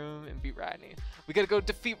sparring room and beat Radney. We gotta go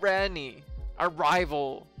defeat Radney, our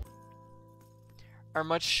rival. Our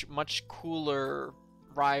much cooler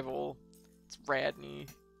rival. It's Radney.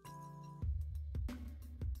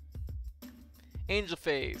 Angel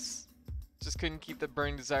face. Just couldn't keep the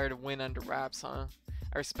burning desire to win under wraps, huh?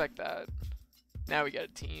 I respect that. Now we got a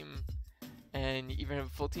team. And you even have a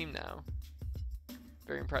full team now.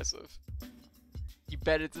 Very impressive. You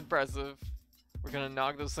bet it's impressive. We're gonna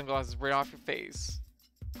knock those sunglasses right off your face.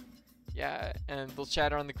 Yeah, and they'll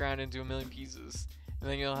shatter on the ground into a million pieces. And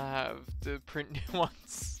then you'll have to print new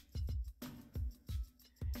ones.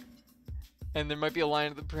 And there might be a line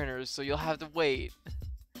at the printers, so you'll have to wait.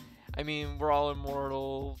 I mean, we're all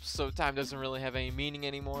immortal, so time doesn't really have any meaning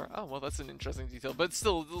anymore. Oh, well, that's an interesting detail, but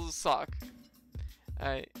still, it'll suck.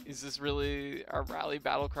 Is this really our rally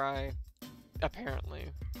battle cry? Apparently.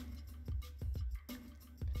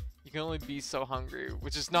 You can only be so hungry,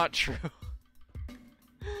 which is not true.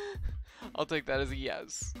 I'll take that as a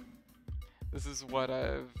yes. This is what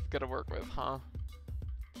I've got to work with, huh?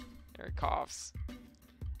 There he coughs.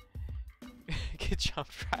 Get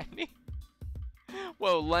jumped, Rodney.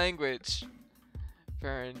 Whoa, language.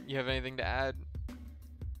 Farron, you have anything to add?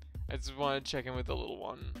 I just want to check in with the little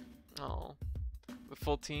one. Oh. The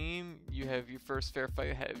full team, you have your first fair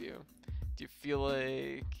fight ahead of you. Do you feel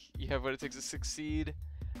like you have what it takes to succeed?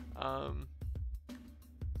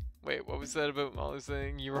 Wait, what was that about Molly's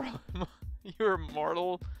thing? You were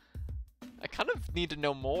immortal? I kind of need to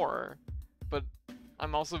know more, but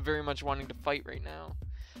I'm also very much wanting to fight right now.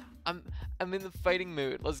 I'm in the fighting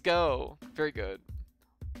mood. Let's go. Very good.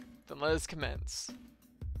 Then let us commence.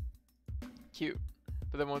 Cute.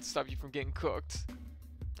 But that won't stop you from getting cooked.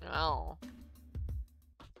 Ow.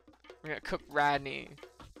 We're gonna cook Radney.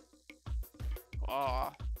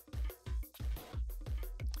 Oh.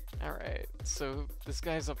 Alright, so this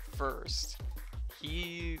guy's up first.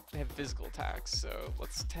 He had physical attacks, so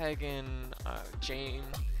let's tag in Jane,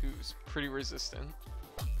 who's pretty resistant.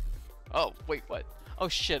 Oh, wait, what? Oh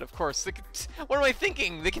shit, of course. What am I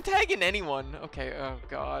thinking? They can tag in anyone. Okay, oh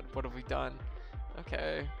god, what have we done?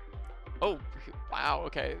 Okay. Oh, wow,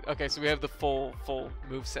 okay. Okay, so we have the full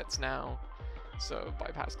movesets now. So,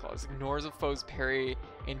 bypass clause. Ignores a foe's parry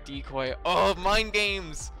and decoy. Oh, mind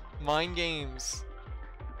games! Mind games.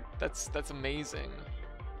 That's amazing.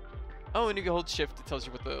 Oh, and you can hold shift, it tells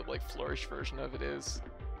you what the, like, flourish version of it is.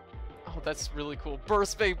 Oh, that's really cool.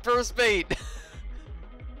 Burst bait! Burst bait!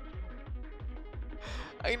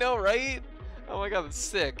 I know, right? Oh my god, that's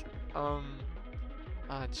sick.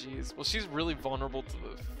 Jeez. Well, she's really vulnerable to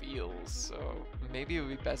the feels, so maybe it would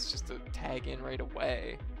be best just to tag in right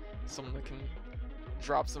away. Someone that can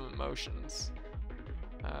drop some emotions.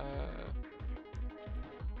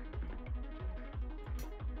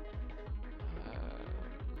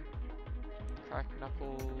 Crack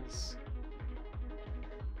knuckles.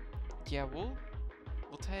 Yeah, we'll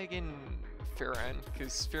tag in Farron,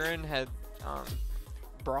 because Farron had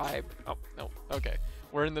bribe. Oh no. Okay,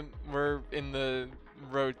 we're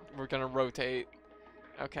gonna rotate.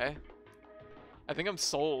 Okay. I think I'm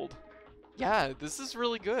sold. Yeah, this is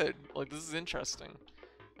really good. Like, this is interesting.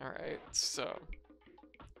 Alright, so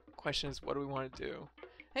question is, what do we want to do?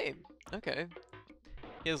 Hey, okay.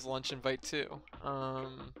 He has lunch invite too.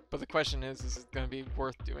 But the question is it gonna be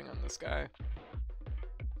worth doing on this guy?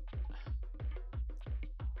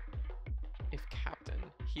 If captain.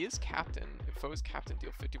 He is captain. If foe is captain,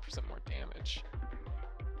 deal 50% more damage.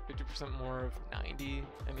 50% more of 90.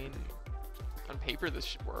 I mean, on paper this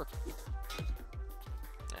should work.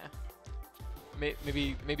 Nah.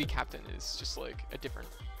 Maybe captain is just like a different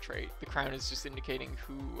trait. The crown is just indicating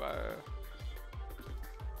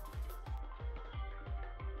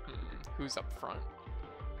who's up front.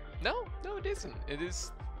 No, it isn't. It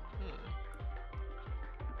is.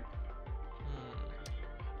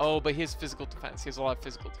 Oh, but he has physical defense. He has a lot of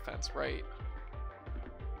physical defense, right?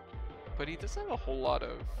 But he doesn't have a whole lot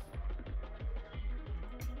of.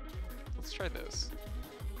 Let's try this.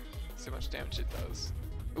 See how much damage it does.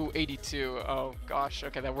 Ooh, 82. Oh gosh.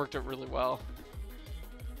 Okay, that worked out really well.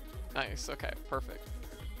 Nice. Okay, perfect.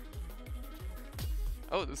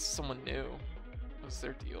 Oh, this is someone new. What's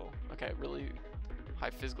their deal? Okay, really High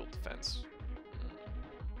physical defense.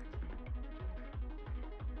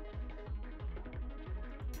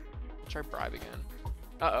 We'll try bribe again.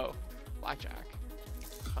 Uh-oh. Blackjack.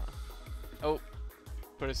 Huh. Oh.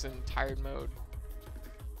 Put us in tired mode.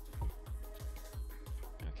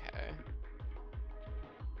 Okay.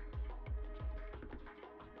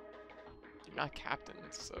 You're not captain,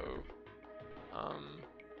 so...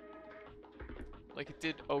 like, it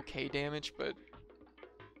did okay damage, but...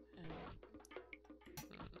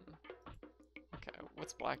 Okay,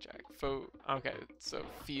 what's blackjack? Okay, so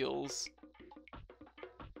feels...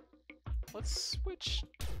 Let's switch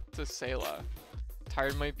to Sayla.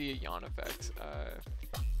 Tired might be a yawn effect.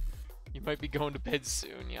 You might be going to bed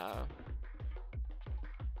soon, yeah.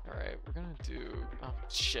 Alright, we're gonna do... Oh,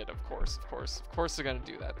 shit, of course. Of course they're gonna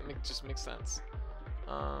do that. That just makes sense.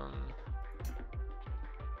 These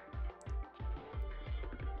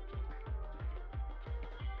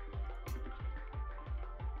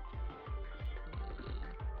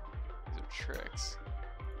are tricks.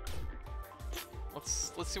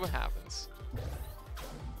 Let's see what happens.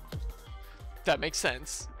 That makes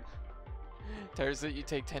sense. Tires that you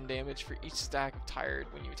take 10 damage for each stack of tired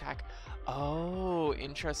when you attack. Oh,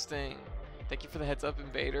 interesting. Thank you for the heads up,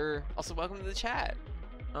 Invader. Also, welcome to the chat.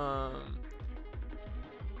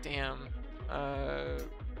 Damn.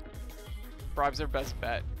 Bribe's our best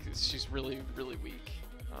bet because she's really, really weak.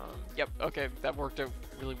 Yep, okay, that worked out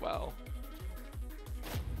really well.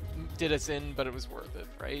 Did us in, but it was worth it,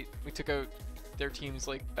 right? We took out their team's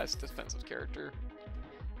like best defensive character.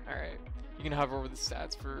 Alright. You can hover over the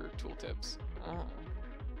stats for tooltips. Oh.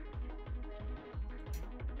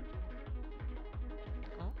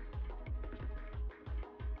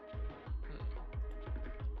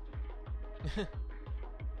 Oh.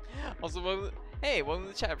 Also, welcome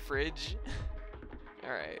to the chat, Fridge.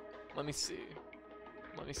 Alright, let me see.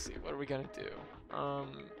 What are we gonna do?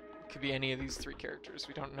 Could be any of these three characters.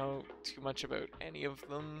 We don't know too much about any of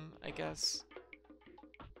them, I guess.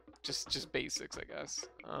 Just basics, I guess.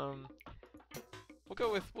 We'll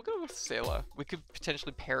go with Sayla. We could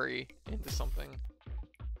potentially parry into something.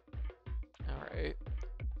 Alright.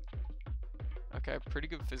 Okay, pretty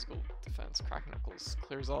good physical defense. Crack Knuckles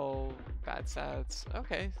clears all bad stats.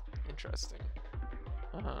 Okay, interesting.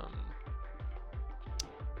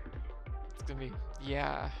 It's gonna be,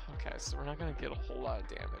 yeah. Okay, so we're not gonna get a whole lot of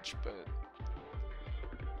damage, but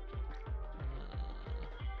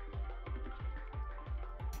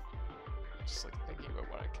just like thinking about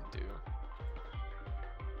what I can do.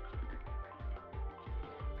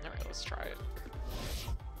 Alright, let's try it.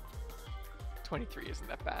 23 isn't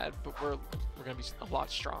that bad, but we're gonna be a lot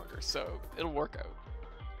stronger, so it'll work out.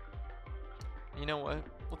 You know what?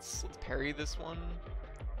 Let's parry this one.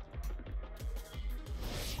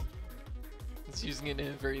 It's using it in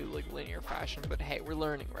a very like linear fashion, but hey, we're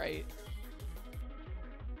learning, right?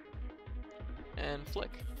 And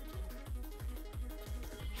flick.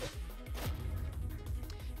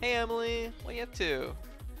 Hey Emily, what are you up to?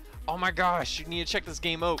 Oh my gosh, you need to check this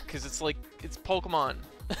game out because it's like it's Pokemon.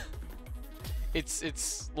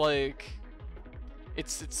 it's like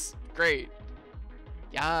it's great.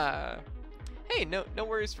 Yeah. Hey, no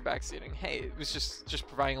worries for backseating. Hey, it was just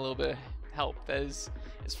providing a little bit of help. That is,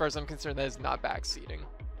 as far as I'm concerned, that is not backseating.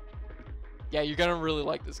 Yeah, you're gonna really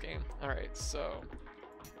like this game. All right, so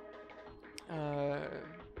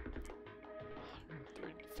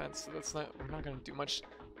 130 defense. So that's not. We're not gonna do much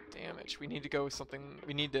damage. We need to go with something.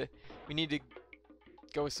 We need to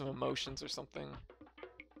go with some emotions or something.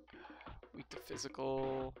 Weak to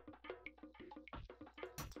physical.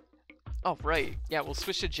 Oh right, yeah. We'll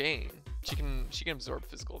switch to Jane. She can absorb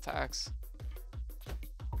physical attacks.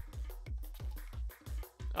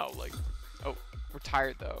 Oh, like, oh, we're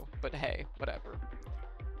tired though. But hey, whatever.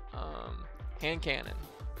 Hand cannon.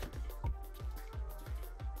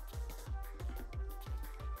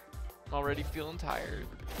 I'm already feeling tired.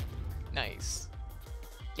 Nice.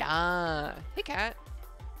 Yeah. Hey, cat.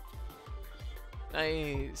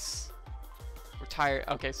 Nice. We're tired.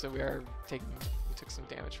 Okay, so we took some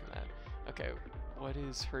damage from that. Okay, what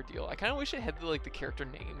is her deal? I kind of wish it had the character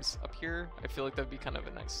names up here. I feel like that'd be kind of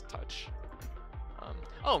a nice touch.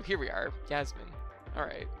 Oh, here we are. Yasmin. All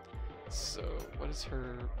right. So what is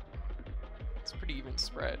her? It's a pretty even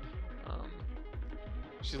spread.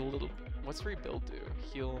 She's a little. What's rebuild do?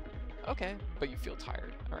 Heal. Okay, but you feel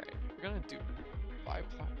tired. All right. We're gonna do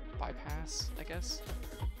bypass, I guess.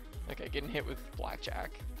 Okay, getting hit with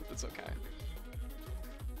blackjack, but that's okay.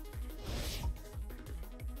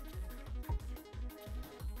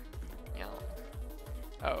 Yeah.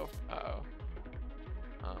 Oh. Uh-oh.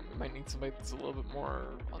 We might need somebody that's a little bit more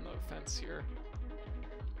on the fence here.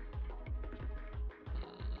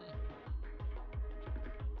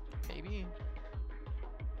 maybe?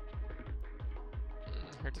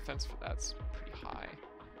 Her defense for that's pretty high.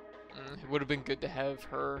 It would have been good to have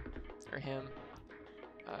her or him.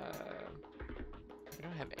 We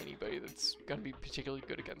don't have anybody that's gonna be particularly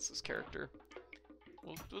good against this character.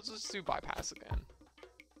 We'll just do bypass again.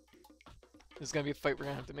 This is gonna be a fight we're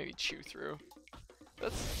gonna have to maybe chew through.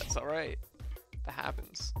 That's all right. That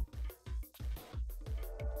happens.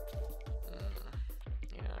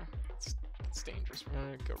 Yeah, it's dangerous. We're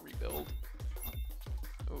gonna go rebuild.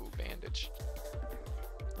 Oh, bandage.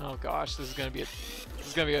 Oh gosh, this is gonna be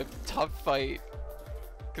a tough fight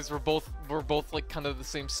because we're both like kind of the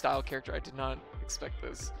same style character. I did not expect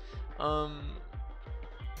this. I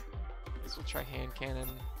guess we'll try hand cannon.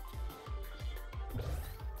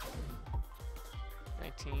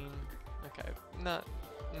 19. Okay, not.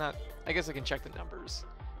 I guess I can check the numbers.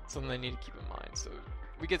 Something I need to keep in mind. So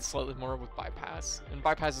we get slightly more with bypass, and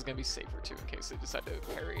bypass is gonna be safer too in case they decide to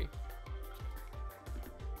parry.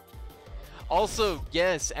 Also,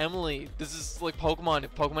 yes, Emily, this is like Pokemon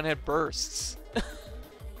if Pokemon had bursts.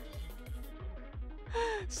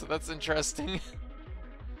 So that's interesting.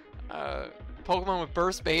 Pokemon with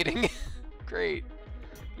burst baiting. Great.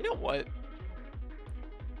 You know what?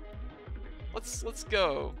 Let's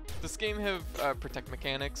go. Does this game have protect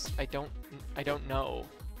mechanics? I don't know.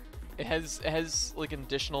 It has like an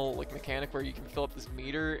additional like mechanic where you can fill up this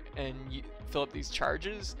meter and you fill up these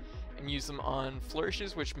charges and use them on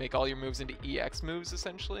flourishes, which make all your moves into EX moves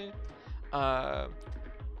essentially.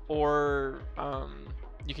 Or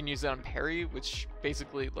you can use it on parry, which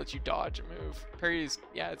basically lets you dodge a move. Parry is,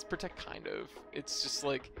 yeah, it's protect kind of. It's just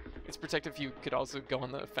like, it's protect if you could also go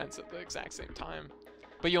on the offense at the exact same time.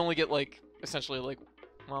 But you only get like, essentially like,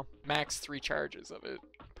 well, max 3 charges of it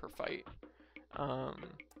per fight.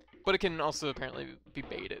 But it can also apparently be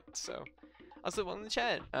baited, so. Also, welcome to the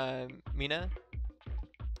chat, Mina.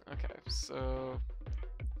 Okay, so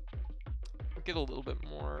we'll get a little bit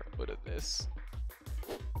more out of this.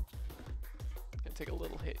 Gonna take a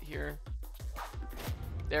little hit here.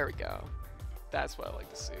 There we go. That's what I like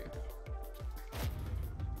to see.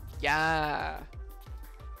 Yeah.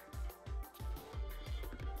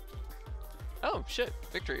 Oh shit,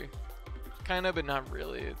 victory. Kinda, but not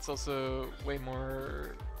really. It's also way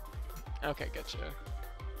more. Okay, gotcha.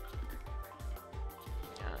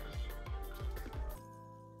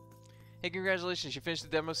 Hey, congratulations, you finished the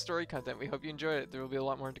demo story content. We hope you enjoyed it. There will be a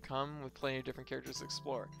lot more to come with plenty of different characters to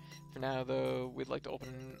explore. For now, though, we'd like to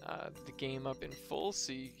open the game up in full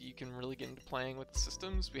so you can really get into playing with the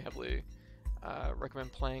systems. We heavily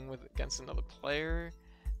recommend playing against another player,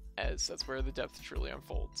 as that's where the depth truly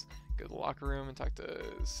unfolds. Go to the locker room and talk to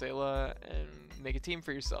Sayla and make a team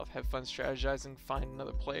for yourself. Have fun strategizing, find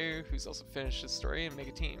another player who's also finished his story, and make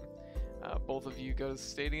a team. Both of you go to the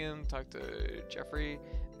stadium, talk to Jeffrey,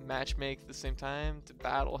 matchmake at the same time, to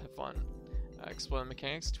battle, have fun. Explore the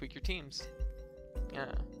mechanics, tweak your teams.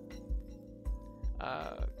 Yeah.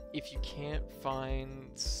 If you can't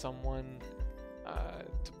find someone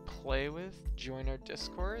to play with, join our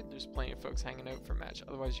Discord. There's plenty of folks hanging out for a match.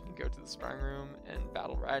 Otherwise, you can go to the sparring room and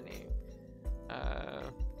battle Radney.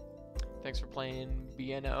 Thanks for playing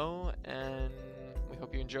BNO, and we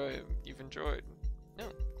hope you've enjoyed. No,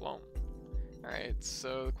 Glom. Alright,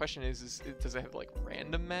 so the question is does it have like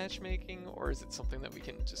random matchmaking, or is it something that we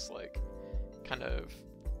can just like kind of,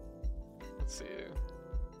 let's see,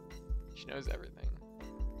 she knows everything.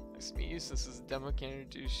 Nice to meet you. Since this is a demo, can't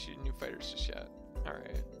introduce you to new fighters just yet.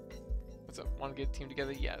 Alright, what's up, want to get a team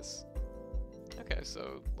together? Yes. Okay,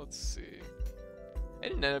 so let's see. I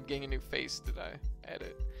didn't end up getting a new face, did I?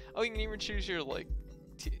 Edit. Oh, you can even choose your like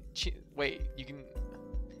wait, you can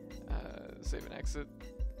save and exit.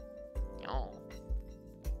 Oh.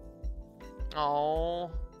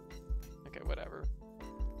 Oh. Okay, whatever.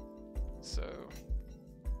 So.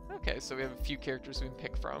 Okay, so we have a few characters we can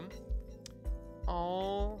pick from.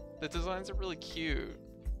 Oh, the designs are really cute.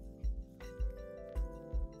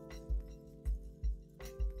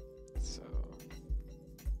 So.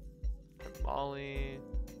 We have Molly.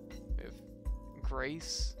 We have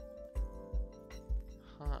Grace.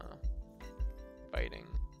 Huh. Biting.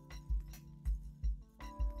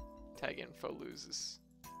 Tag info loses.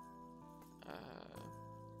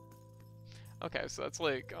 Okay, so that's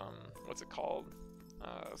like, what's it called?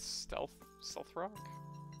 Stealth rock?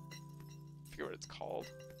 I forget what it's called.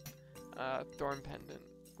 Thorn pendant.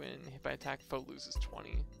 When hit by attack, foe loses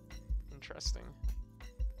 20. Interesting.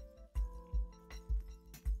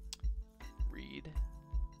 Read.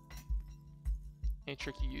 Any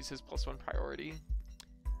trick you use has +1 priority.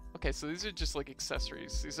 Okay, so these are just like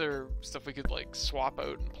accessories. These are stuff we could like swap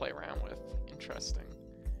out and play around with. Interesting.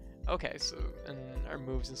 Okay, so, and our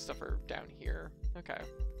moves and stuff are down here. Okay.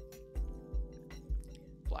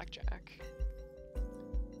 Blackjack.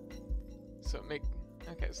 So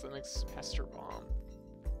okay, so that makes Pester Bomb.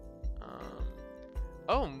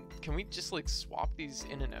 Oh, can we just like swap these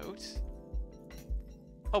in and out?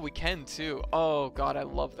 Oh, we can too. Oh god, I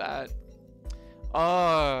love that.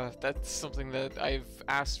 That's something that I've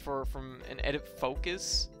asked for from an edit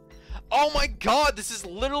focus. Oh my god, this is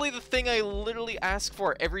literally the thing I literally ask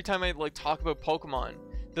for every time I like talk about Pokemon.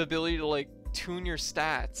 The ability to like tune your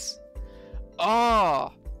stats.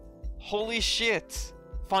 Ah, holy shit.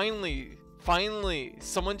 Finally,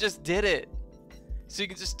 someone just did it. So you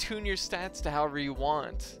can just tune your stats to however you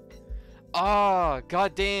want. Ah,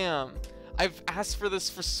 goddamn. I've asked for this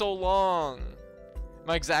for so long.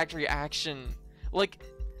 My exact reaction. Like,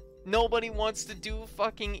 nobody wants to do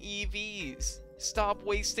fucking EVs. Stop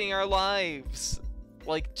wasting our lives.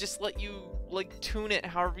 Like, just let you, like, tune it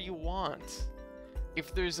however you want.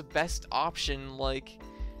 If there's a best option, like,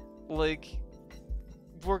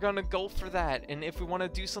 we're gonna go for that. And if we want to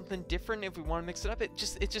do something different, if we want to mix it up, it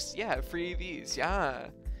just yeah, free EVs, yeah.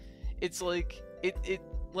 It's like it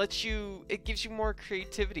lets you, it gives you more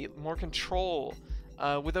creativity, more control,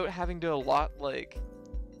 without having to allot like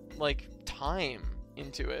time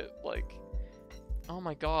into it. Like, oh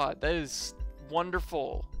my god, that is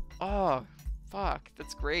wonderful. Oh fuck,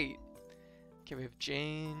 that's great. Okay, we have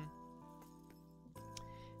Jane.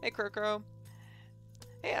 Hey Crocro.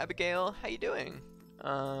 Hey Abigail, how you doing?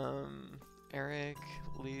 Eric,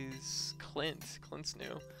 Liz, Clint's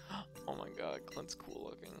new. Oh my god, Clint's cool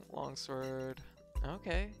looking. Longsword.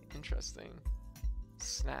 Okay, interesting.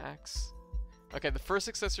 Snacks. Okay, the first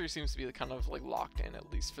accessory seems to be kind of like locked in,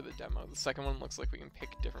 at least for the demo. The second one looks like we can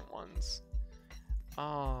pick different ones.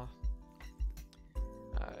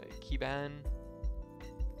 Keyban.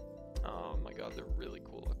 Oh my god, they're really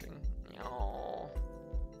cool looking. Oh,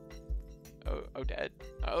 Odette.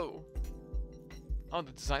 Oh,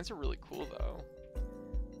 the designs are really cool though.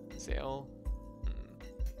 Zale.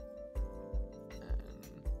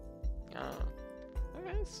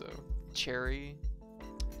 Okay, so Cherry.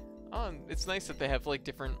 It's nice that they have like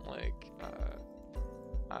different like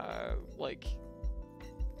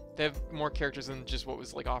they have more characters than just what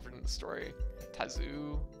was like offered in the story.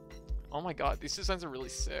 Tazoo. Oh my god, these designs are really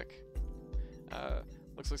sick.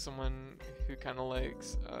 Looks like someone who kind of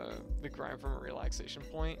likes the grind from a relaxation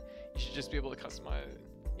point. You should just be able to customize.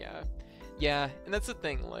 Yeah, and that's the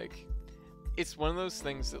thing, like, it's one of those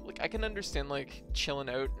things that, like, I can understand, like, chilling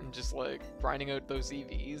out and just, like, grinding out those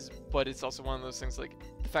EVs, but it's also one of those things, like,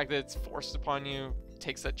 the fact that it's forced upon you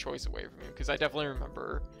takes that choice away from you, because I definitely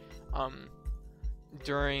remember,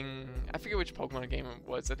 during, I forget which Pokemon game it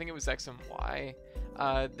was, I think it was X and Y.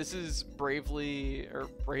 This is Bravery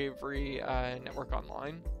Network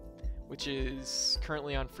Online, which is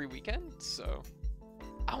currently on FreeWeekend, so,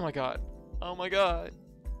 oh my god,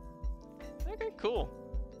 okay, cool,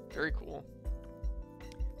 very cool.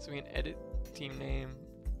 So we can edit team name,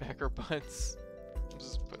 Becker Butts. I'm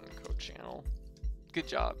just putting code channel. Good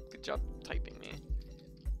job typing me.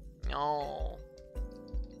 No.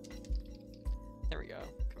 There we go.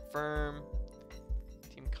 Confirm.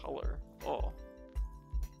 Team color. Oh,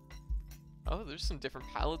 there's some different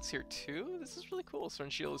palettes here too. This is really cool. Sword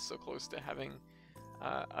and Shield is so close to having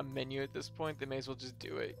a menu at this point. They may as well just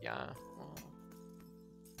do it. Yeah.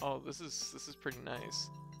 Oh, this is pretty nice.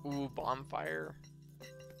 Ooh, bonfire.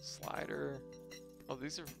 Slider. Oh,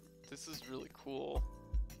 this is really cool.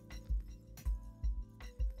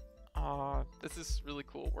 This is really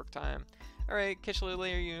cool. Work time. Alright,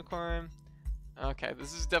 Kishlily or Unicorn. Okay,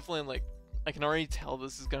 this is definitely like, I can already tell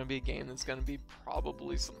this is going to be a game that's going to be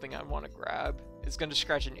probably something I want to grab. It's going to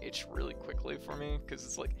scratch an itch really quickly for me, because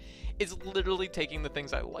it's like, it's literally taking the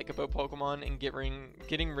things I like about Pokemon and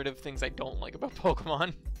getting rid of things I don't like about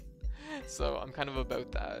Pokemon. So I'm kind of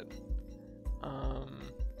about that.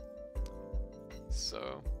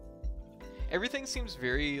 So everything seems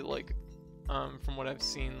very like, from what I've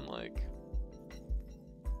seen, like,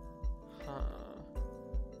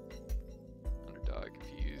 underdog.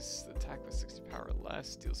 If you use the attack with 60 power or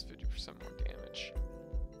less, deals 50% more damage.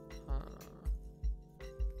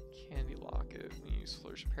 Candy Locket. When you use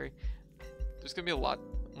Flourish and Parry. There's gonna be a lot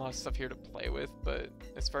of stuff here to play with, but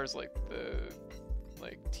as far as like the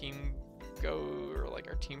team or like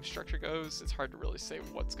our team structure goes, it's hard to really say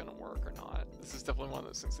what's gonna work or not. This is definitely one of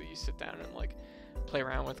those things that you sit down and like play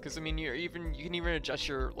around with, because I mean you can even adjust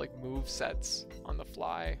your like move sets on the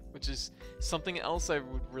fly, which is something else I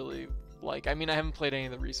would really like. I mean, I haven't played any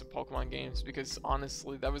of the recent Pokemon games because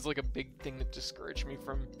honestly that was like a big thing that discouraged me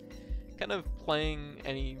from kind of playing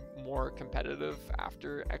any more competitive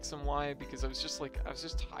after X and Y because I was just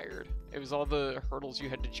tired. It was all the hurdles you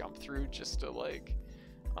had to jump through just to like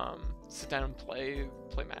sit down and play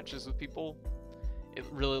matches with people. It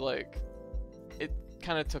really it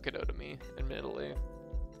kind of took it out of me, admittedly.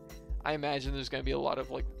 I imagine there's going to be a lot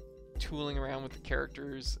of like tooling around with the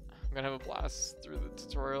characters. I'm going to have a blast through the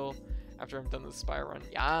tutorial after I'm done the spy run.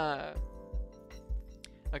 Yeah.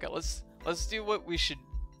 Okay, let's do what we should,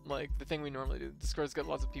 like the thing we normally do. Discord's got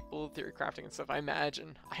lots of people, theory crafting and stuff. I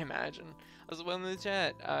imagine. I was welcome in the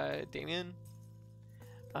chat, Damien.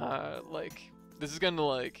 Like this is going to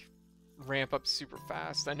like ramp up super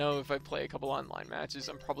fast. I know if I play a couple online matches,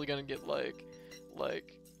 I'm probably going to get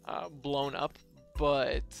blown up,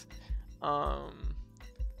 but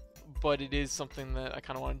it is something that I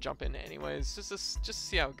kind of want to jump in anyways, just to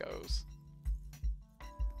see how it goes.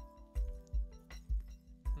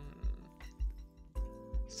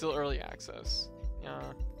 Still early access. Yeah.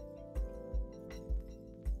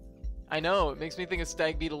 I know, it makes me think of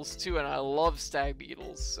stag beetles too, and I love stag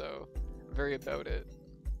beetles, so I'm very about it.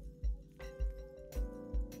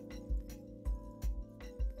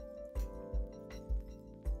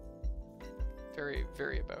 Very,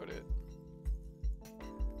 very about it.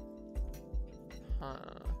 Huh.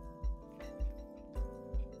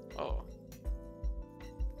 Oh.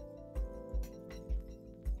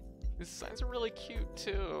 These designs are really cute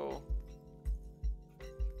too.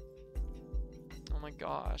 Oh my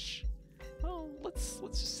gosh. Well, let's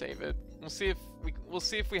just save it. We'll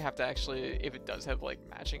see if we have to actually, if it does have like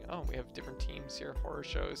matching. Oh, we have different teams here. Horror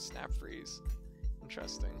shows, snap freeze.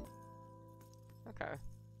 Interesting. Okay.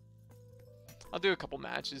 I'll do a couple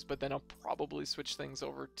matches, but then I'll probably switch things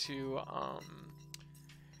over to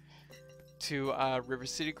River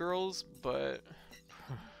City Girls, but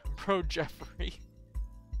bro Jeffrey.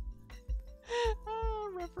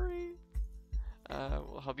 Oh, referee.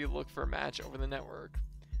 We'll help you look for a match over the network.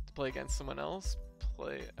 To play against someone else,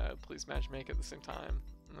 please matchmake at the same time.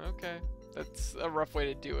 Okay, that's a rough way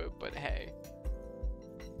to do it, but hey.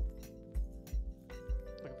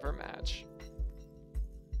 Looking for a match.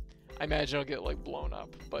 I imagine I'll get like blown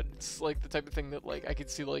up, but it's like the type of thing that like I could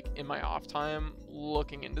see like in my off time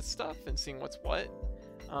looking into stuff and seeing what's what.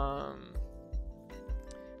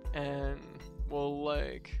 And we'll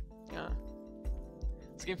like, yeah.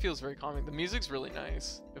 This game feels very calming. The music's really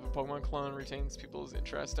nice. If a Pokemon clone retains people's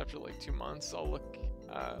interest after like 2 months, I'll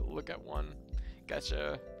look at one.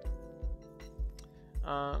 Gotcha.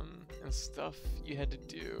 And stuff you had to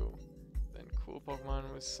do. Then cool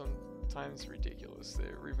Pokemon was sometimes ridiculous. They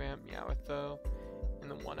revamped Meowth though. In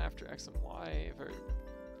the one after X and Y,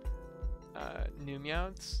 new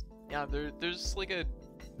Meowths. Yeah, there's like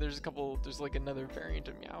another variant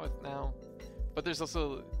of Meowth now. But there's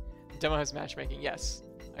also demo has matchmaking, yes,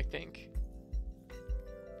 I think.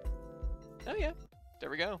 Oh yeah, there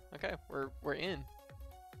we go. Okay, we're in.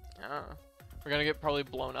 We're gonna get probably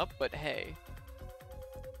blown up, but hey.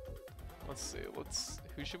 Let's see.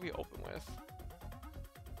 Who should we open with?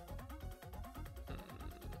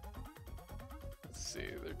 Let's see.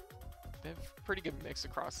 They have a pretty good mix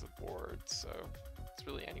across the board, so it's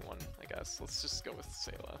really anyone, I guess. Let's just go with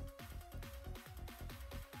Sayla.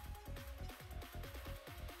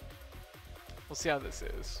 We'll see how this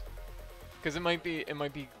is, because it might be a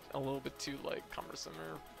little bit too like cumbersome,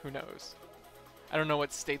 or who knows. I don't know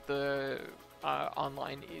what state the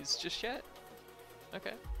online is just yet.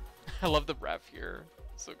 Okay. I love the ref here.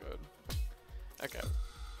 So good. Okay.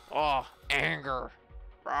 Oh, anger.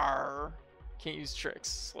 Rawr. Can't use tricks.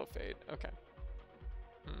 Slow fade. Okay.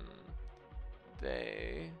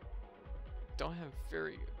 They don't have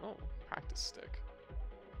very... Oh, practice stick.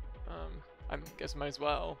 I guess might as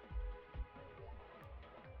well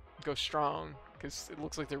go strong, because it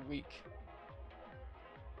looks like they're weak.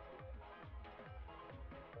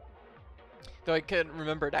 Though I can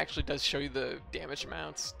remember it actually does show you the damage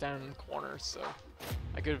amounts down in the corner, so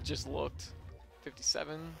I could have just looked.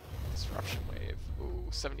 57, disruption wave. Ooh,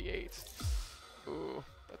 78. Ooh,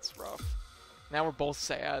 that's rough. Now we're both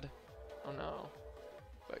sad. Oh no.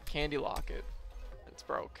 But Candy Locket. It's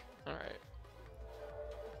broke. Alright.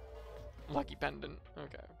 Lucky Pendant.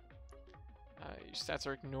 Okay. Your stats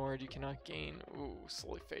are ignored. You cannot gain. Ooh,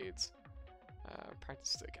 slowly fades. Practice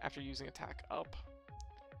stick. After using attack up.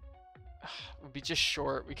 Would be just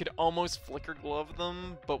short. We could almost flicker glove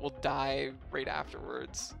them, but we'll die right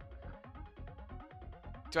afterwards.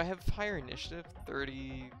 Do I have higher initiative?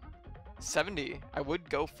 30, 70. I would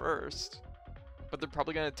go first, but they're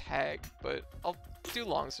probably gonna tag. But I'll do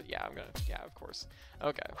long. So yeah, I'm gonna. Yeah, of course.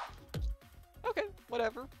 Okay. Okay.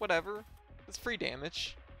 Whatever. Whatever. It's free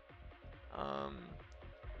damage.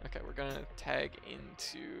 Okay, we're gonna tag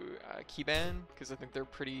into Keyban because I think they're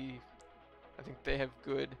pretty. I think they have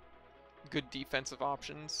good defensive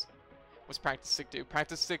options. What's Practice Stick do?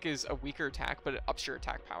 Practice Stick is a weaker attack, but it ups your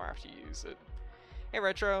attack power after you use it. Hey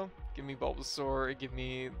Retro, give me Bulbasaur, give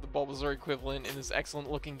me the Bulbasaur equivalent in this excellent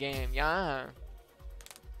looking game. Yeah.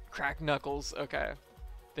 Crack Knuckles. Okay.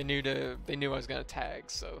 They knew I was gonna tag,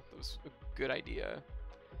 so it was a good idea.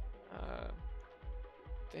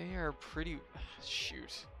 They are pretty.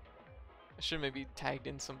 Shoot. I should have maybe tagged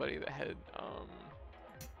in somebody that had.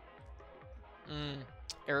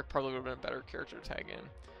 Eric probably would have been a better character to tag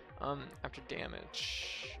in. After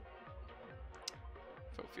damage.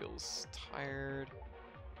 Foe feels tired.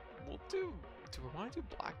 We'll do. Do we want to do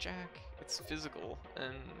Blackjack? It's physical,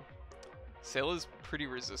 and Sail is pretty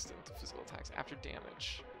resistant to physical attacks after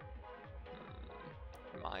damage.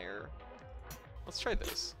 Meyer. Let's try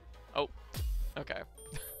this. Oh, okay.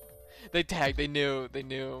 They tagged. They knew. They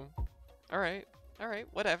knew. All right. All right.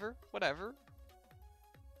 Whatever. Whatever.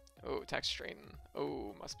 Oh, attack straighten.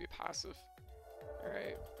 Oh, must be passive. All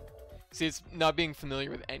right. See, it's not being familiar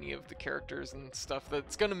with any of the characters and stuff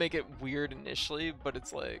that's gonna make it weird initially, but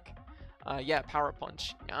it's like, yeah, power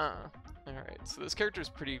punch. Yeah. All right. So this character is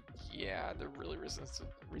pretty. Yeah, they're really resistant.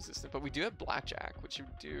 But we do have Blackjack, which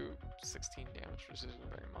would do 16 damage, which isn't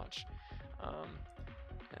very much.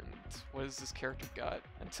 And what has this character got?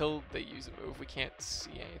 Until they use a move, we can't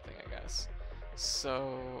see anything, I guess.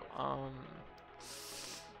 So,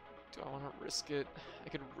 do I want to risk it? I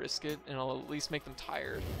could risk it, and I'll at least make them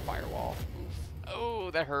tired. Firewall. Oof. Oh,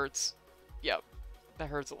 that hurts. Yep, that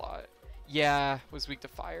hurts a lot. Yeah, was weak to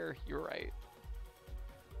fire. You were right.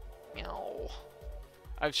 Meow.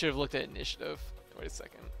 I should have looked at initiative. Wait a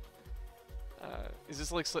second. Is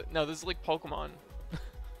this like... No, this is like Pokemon.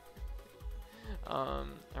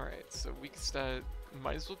 Alright, so weak stat.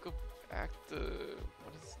 Might as well go back to...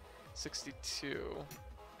 What is... 62.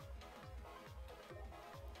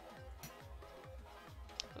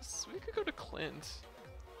 We could go to Clint.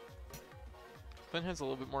 Clint has a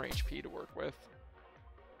little bit more HP to work with.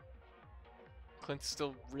 Clint's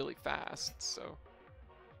still really fast, so...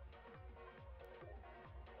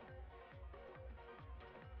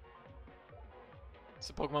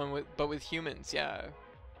 So Pokemon but with humans, yeah.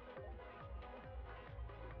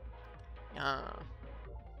 Yeah.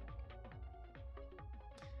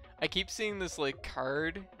 I keep seeing this like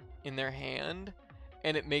card in their hand,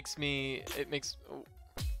 and it makes oh,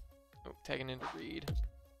 tagging into read.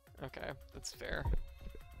 Okay, that's fair.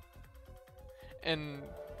 And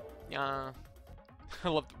yeah, I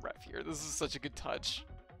love the ref here. This is such a good touch.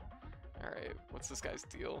 All right, what's this guy's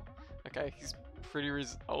deal? Okay, he's pretty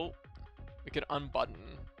oh, we could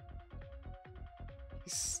unbutton.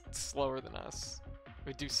 He's slower than us.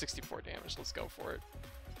 We do 64 damage. Let's go for it.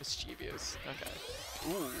 Mischievous. Okay.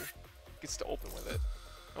 Ooh. Gets to open with it.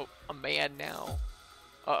 Oh, I'm mad now.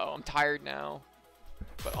 Uh-oh, I'm tired now.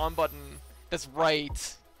 But on button. That's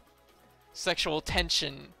right. Sexual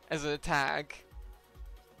tension as an attack.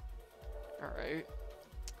 Alright.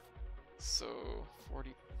 So,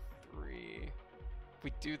 43. If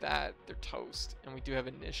we do that, they're toast. And we do have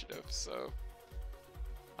initiative, so...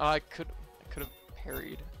 I could have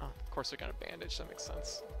parried. Oh, of course they're gonna bandage, that makes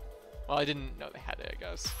sense. Well, I didn't know they had it, I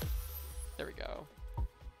guess. There we go. I'm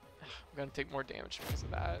gonna take more damage because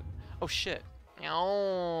of that. Oh shit.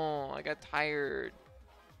 No, I got tired.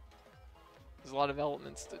 There's a lot of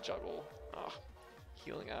elements to juggle. Oh,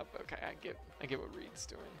 healing up. Okay, I get what Reed's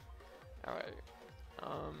doing. Alright.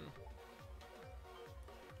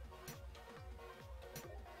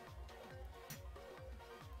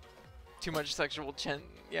 Too much sexual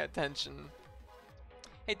tension.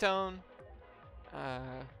 Hey Tone.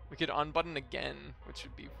 We could unbutton again, which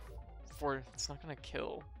would be it's not gonna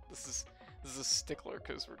kill. This is a stickler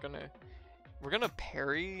because we're gonna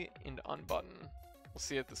parry and unbutton. We'll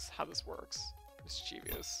see how this works.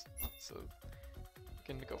 Mischievous. So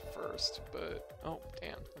gonna go first, but oh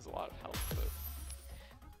damn, there's a lot of health. But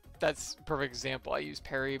that's a perfect example. I used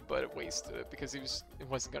parry, but it wasted it because it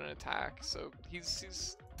wasn't gonna attack. So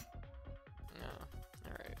he's no.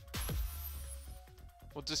 All right.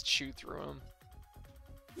 We'll just chew through him.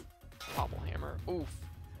 Popple hammer. Oof.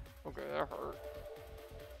 Okay, that hurt.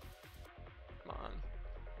 Come on.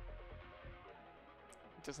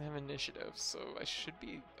 It doesn't have initiative, so I should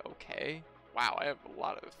be okay. Wow, I have a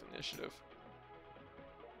lot of initiative.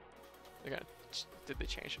 Did they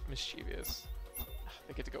change it? Mischievous.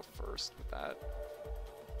 They get to go first with that.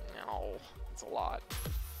 No, it's a lot.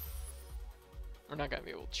 We're not gonna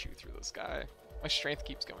be able to chew through this guy. My strength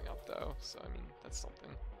keeps going up though, so I mean, that's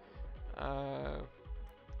something.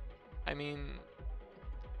 I mean,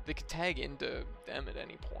 They could tag into them at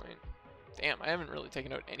any point. Damn, I haven't really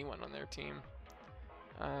taken out anyone on their team.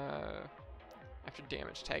 After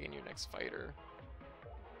damage, tag in your next fighter.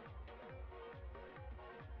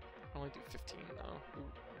 I only do 15 though.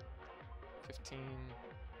 Ooh. 15.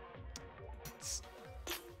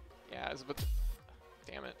 Yeah, I was about to...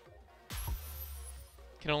 Damn it.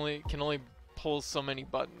 Can only pull so many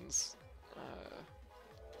buttons.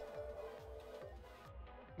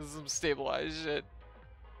 This is some stabilized shit.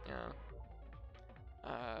 Yeah.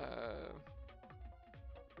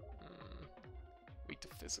 Weak to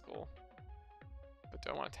physical. But do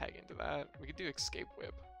I want to tag into that? We could do escape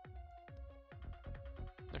whip.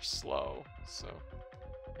 They're slow, so...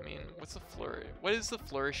 I mean, what's the flourish? What is the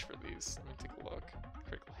flourish for these? Let me take a look.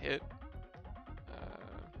 Critical hit.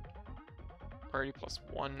 Priority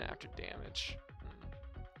 +1 after damage.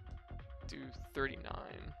 Do 39.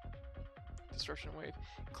 Disruption wave.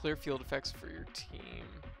 Clear field effects for your team.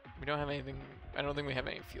 We don't have anything. I don't think we have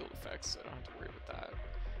any field effects, so I don't have to worry about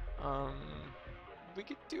that. We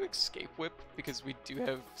could do escape whip because we do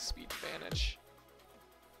have speed advantage.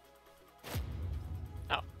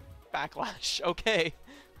 Oh, backlash. Okay,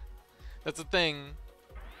 that's a thing.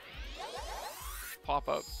 Pop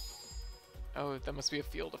up. Oh, that must be a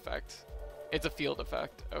field effect. It's a field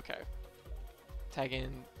effect. Okay. Tag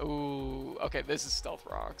in. Ooh. Okay, this is stealth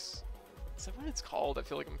rocks. Is that what it's called? I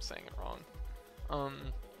feel like I'm saying it wrong.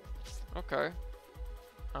 Okay.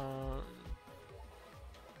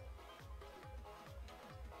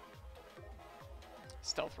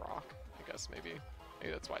 Stealth rock, I guess maybe.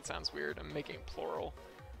 Maybe that's why it sounds weird. I'm making it plural.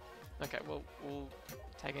 Okay, well, we'll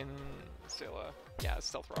tag in Zilla. Yeah,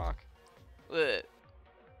 stealth rock. Ugh.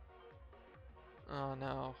 Oh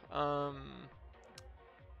no. I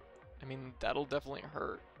mean, that'll definitely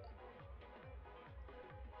hurt.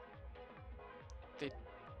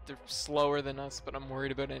 They're slower than us, but I'm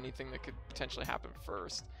worried about anything that could potentially happen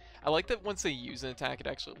first. I like that once they use an attack, it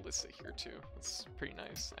actually lists it here too. It's pretty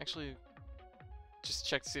nice. Actually, just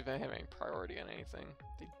check to see if I have any priority on anything.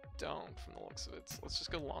 They don't from the looks of it. So let's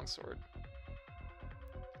just go longsword.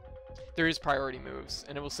 There is priority moves,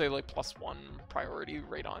 and it will say like +1 priority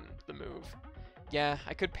right on the move. Yeah,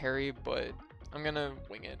 I could parry, but I'm gonna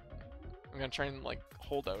wing it. I'm gonna try and like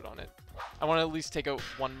hold out on it. I want to at least take out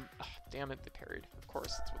one. Oh, damn it, they parried. Of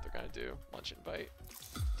course, that's what they're gonna do. Lunge and bite.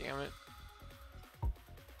 Damn it.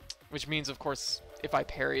 Which means, of course, if I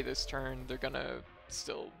parry this turn, they're gonna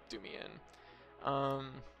still do me in.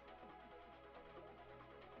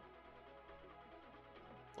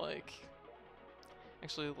 Like,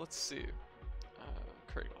 actually, let's see.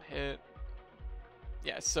 Critical hit.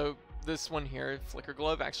 Yeah, so this one here, Flicker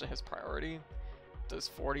Glove, actually has priority. Does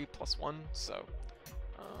 40 +1, so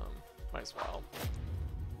might as well.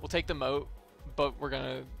 We'll take them out, but we're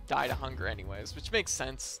gonna die to hunger anyways, which makes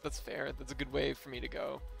sense. That's fair. That's a good way for me to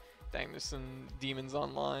go. Dang, there's some demons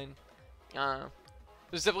online.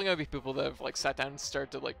 There's definitely gonna be people that have like sat down and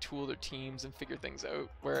start to like tool their teams and figure things out,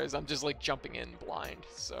 whereas I'm just like jumping in blind.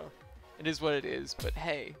 So it is what it is. But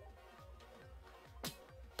hey.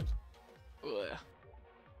 Ugh.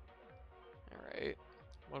 Alright,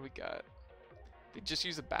 what do we got? They just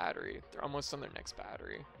use a battery. They're almost on their next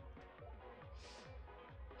battery.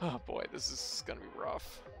 Oh boy, this is gonna be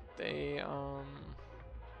rough. They,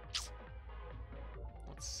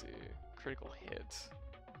 let's see. Critical hit.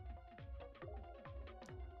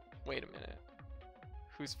 Wait a minute.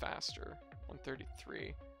 Who's faster?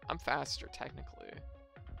 133. I'm faster, technically.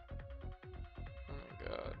 Oh my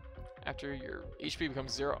god. After your HP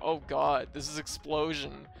becomes 0. Oh god, this is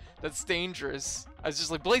explosion. That's dangerous. I was just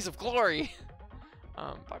like, Blaze of Glory!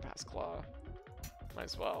 Bypass Claw. Might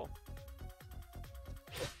as well.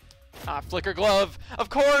 Ah, Flicker Glove! Of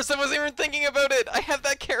course! I wasn't even thinking about it! I have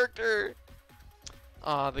that character!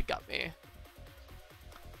 Ah, they got me.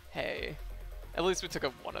 Hey. At least we took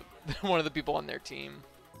up one of the people on their team.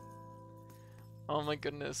 Oh my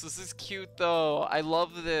goodness, this is cute though. I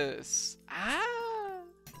love this. Ah!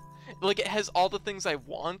 Like, it has all the things I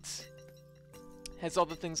want. It has all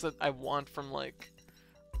the things that I want from like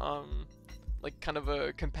kind of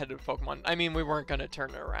a competitive Pokemon. I mean, we weren't gonna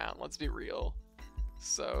turn it around, let's be real.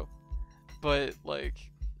 So, but like,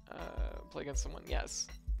 play against someone, yes.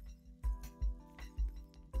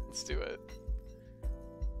 Let's do it.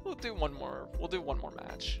 We'll do one more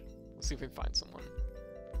match. Let's see if we can find someone.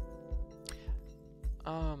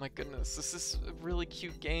 Oh my goodness, this is a really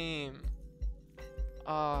cute game.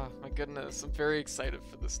 Oh my goodness, I'm very excited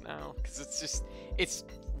for this now, because it's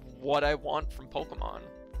what I want from Pokemon.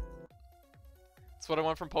 It's what I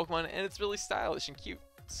want from Pokemon, and it's really stylish and cute,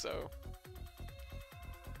 so.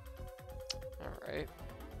 Alright.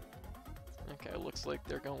 Okay, looks like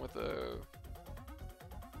they're going with a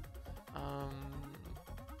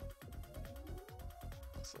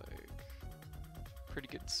looks like pretty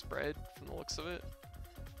good spread from the looks of it.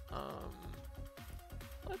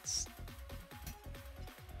 Let's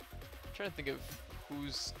try to think of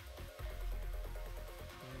who's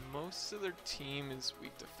most of their team is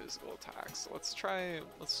weak to physical attacks. So let's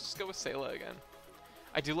just go with Sayla again.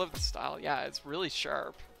 I do love the style. Yeah, it's really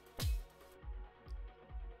sharp.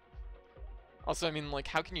 Also, I mean, like,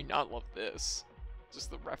 how can you not love this?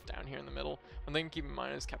 Just the ref down here in the middle. One thing to keep in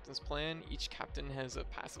mind is captain's plan. Each captain has a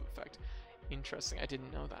passive effect. Interesting, I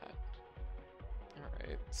didn't know that.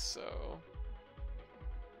 Alright, so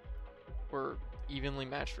we're evenly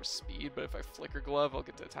matched for speed, but if I flicker glove, I'll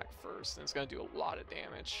get to attack first, and it's going to do a lot of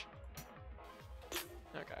damage.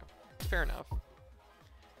 Okay, fair enough.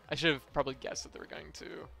 I should have probably guessed that they were going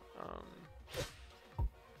to.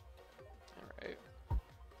 Alright.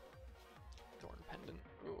 Thorn Pendant.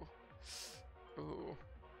 Ooh. Ooh.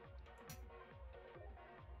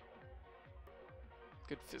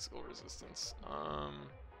 Good physical resistance.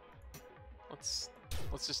 Let's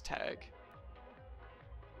just tag.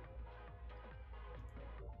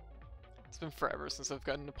 It's been forever since I've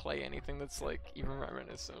gotten to play anything that's like even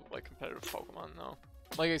reminiscent of like competitive Pokemon though.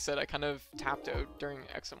 Like I said, I kind of tapped out during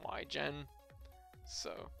X and Y gen,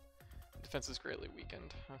 so defense is greatly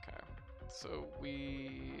weakened. Okay, so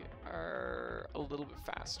we are a little bit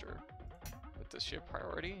faster. But does she have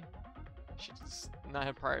priority? She does not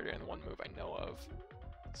have priority on the one move I know of.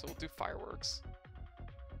 So we'll do Fireworks.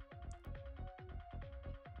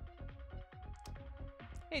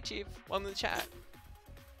 Hey Chief, welcome to the chat.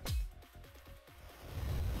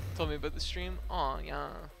 Told me about the stream? Aw, yeah.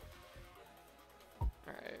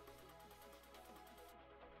 Alright.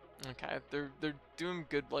 Okay, they're doing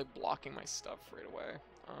good like blocking my stuff right away.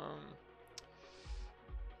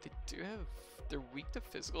 They're weak to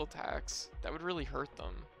physical attacks. That would really hurt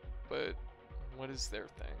them. But what is their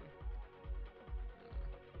thing?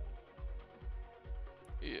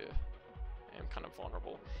 Yeah. I am kind of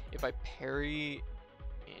vulnerable. If I parry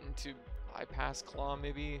into bypass claw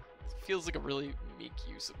maybe? It feels like a really meek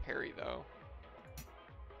use of parry though.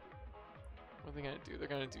 What are they gonna do? They're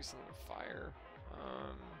gonna do something with fire.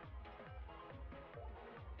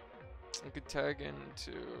 I could tag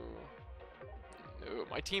into... No,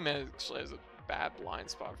 my team actually has a bad blind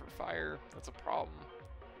spot for fire. That's a problem.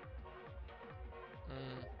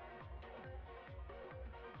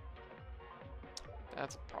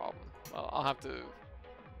 That's a problem. Well, I'll have to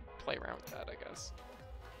play around with that, I guess.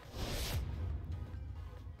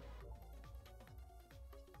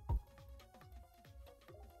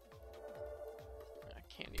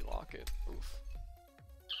 Candy Locket. Oof.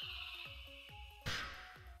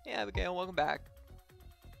 Hey Abigail, welcome back.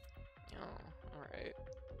 Oh, alright.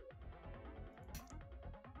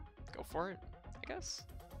 Go for it, I guess.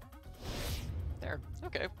 There.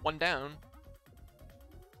 Okay, one down.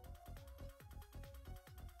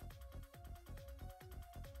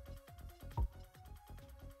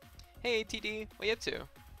 Hey TD, what you up to?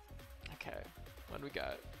 Okay, what do we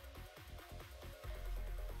got?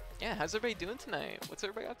 Yeah, how's everybody doing tonight? What's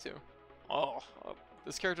everybody up to? Oh,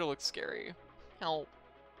 this character looks scary. Help.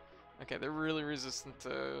 Okay, they're really resistant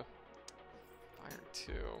to fire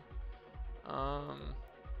too.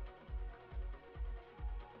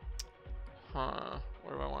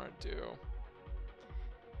 What do I want to do?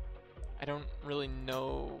 I don't really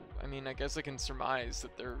know. I mean, I guess I can surmise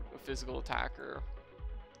that they're a physical attacker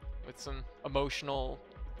with some emotional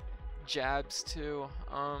jabs too.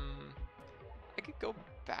 I could go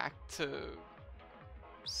back to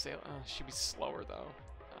Sail. She'd be slower though.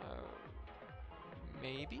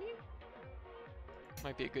 Maybe?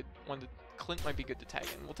 Might be a good one to... Clint might be good to tag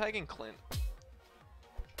in. We'll tag in Clint.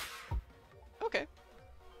 Okay.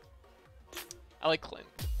 I like Clint.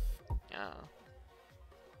 Yeah.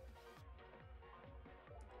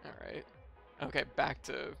 Alright. Okay, back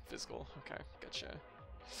to physical. Okay, gotcha.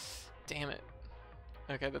 Damn it.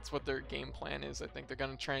 Okay, that's what their game plan is. I think they're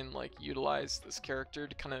gonna try and like utilize this character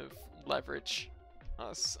to kind of leverage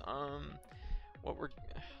us. What we're...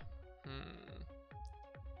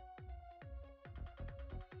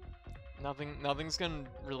 Nothing's gonna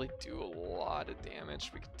really do a lot of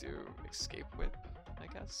damage. We could do Escape Whip, I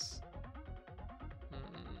guess.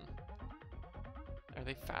 Are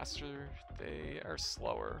they faster? They are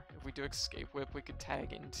slower. If we do Escape Whip, we could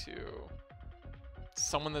tag into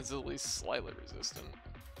someone that's at least slightly resistant.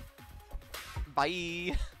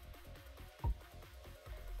 Bye!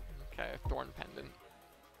 Okay, Thorn Pendant.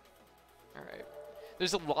 Alright.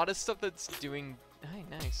 There's a lot of stuff that's doing... Hey,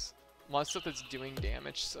 nice. A lot of stuff that's doing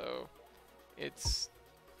damage, so... It's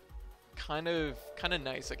kind of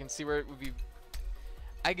nice. I can see where it would be.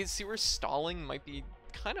 I can see where stalling might be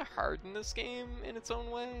kind of hard in this game in its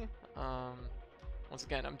own way. Once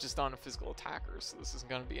again, I'm just on a physical attacker, so this isn't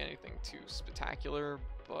going to be anything too spectacular,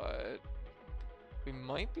 but we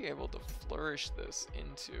might be able to flourish this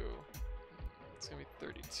into. It's going to be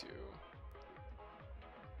 32.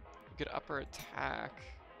 We could upper attack.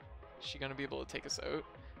 Is she going to be able to take us out?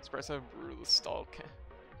 Espresso brew the stall.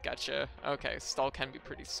 Gotcha. Okay, stall can be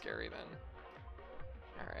pretty scary then.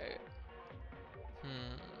 Alright. What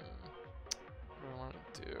do I want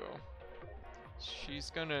to do? She's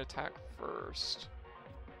gonna attack first.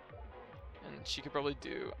 And she could probably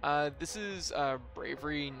do... this is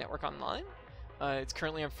Bravery Network Online. It's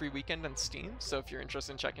currently on FreeWeekend on Steam, so if you're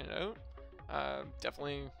interested in checking it out,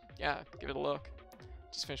 definitely, yeah, give it a look.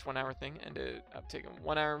 Just finished 1 hour thing, ended up taking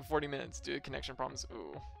 1 hour and 40 minutes due to connection problems.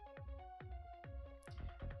 Ooh.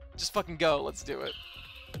 Just fucking go, let's do it.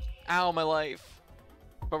 Ow, my life.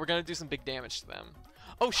 But we're gonna do some big damage to them.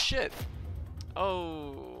 Oh shit!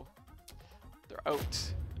 Oh. They're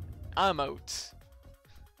out. I'm out.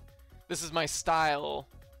 This is my style.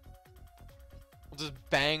 We'll just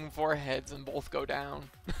bang foreheads and both go down.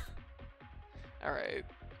 Alright.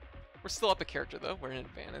 We're still up a character though, we're in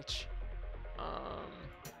advantage.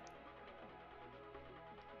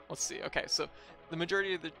 Let's see, okay, so the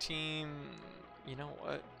majority of the team, you know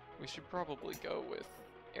what? We should probably go with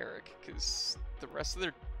Eric, because the rest of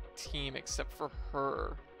their team, except for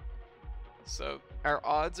her. So our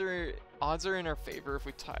odds are in our favor if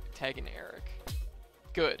we tag in Eric.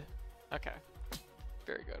 Good. Okay.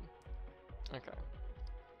 Very good. Okay.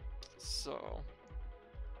 So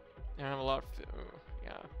I have a lot of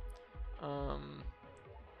yeah.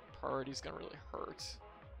 Priority's gonna really hurt.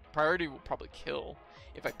 Priority will probably kill.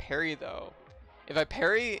 If I parry though, if I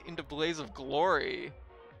parry into Blaze of Glory,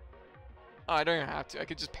 oh, I don't even have to. I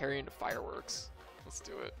could just parry into Fireworks. Let's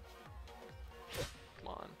do it.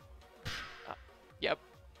 Come on. Yep.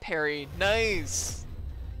 Parry. Nice.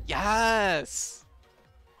 Yes.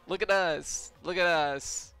 Look at us. Look at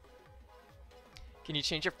us. Can you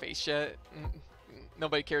change your face yet?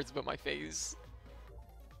 Nobody cares about my face.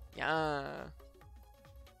 Yeah.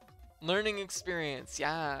 Learning experience.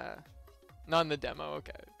 Yeah. Not in the demo.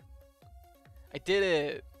 Okay. I did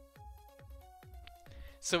it.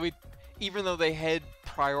 So even though they had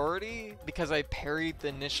priority, because I parried the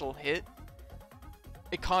initial hit,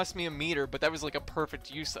 it cost me a meter, but that was like a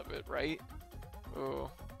perfect use of it, right?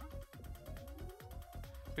 Oh.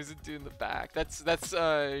 Who's the dude in the back? That's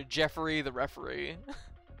Jeffrey the referee.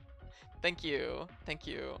 Thank you. Thank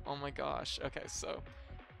you. Oh my gosh. Okay, so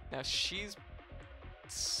now she's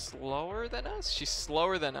slower than us? She's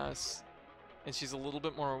slower than us. And she's a little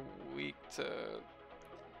bit more weak to...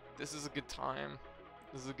 This is a good time.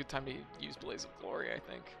 This is a good time to use Blaze of Glory, I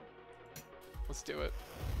think. Let's do it.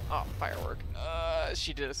 Oh, firework.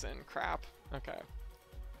 She did us in. Crap. Okay.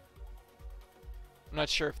 I'm not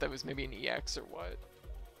sure if that was maybe an EX or what.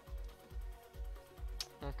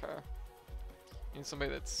 Okay. Need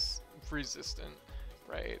somebody that's resistant,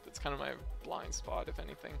 right? That's kind of my blind spot, if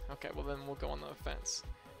anything. Okay, well then we'll go on the offense.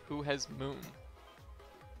 Who has Moon?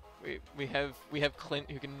 We have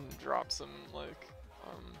Clint who can drop some like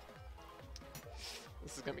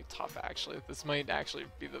this is gonna be tough actually. This might actually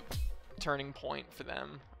be the turning point for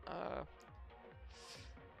them.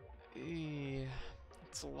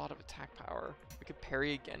 It's a lot of attack power. We could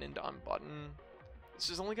parry again into on button.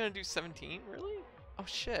 This is only gonna do 17, really? Oh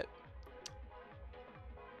shit.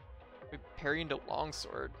 We parry into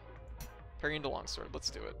longsword. Parry into longsword. Let's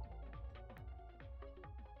do it.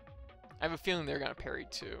 I have a feeling they're gonna parry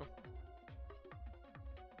too.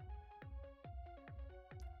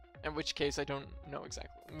 In which case, I don't know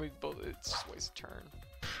exactly. We both. It's just waste a turn.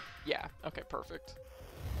 Yeah. Okay. Perfect.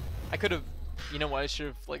 I could have. You know what? I should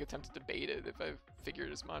have like attempted to bait it if I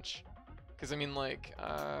figured as much. Because I mean, like,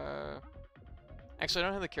 actually, I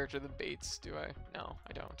don't have the character that baits, do I? No,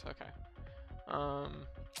 I don't. Okay.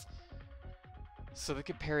 So they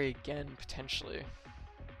could parry again potentially.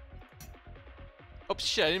 Oh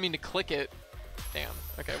shit! I didn't mean to click it. Damn.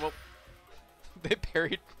 Okay. Well, they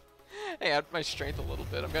parried. Hey, out my strength a little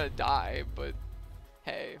bit. I'm gonna die, but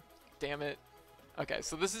hey, damn it. Okay,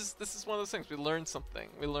 so this is one of those things. We learned something.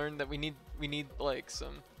 We learned that we need like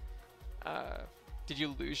some. Did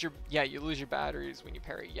you lose your? Yeah, you lose your batteries when you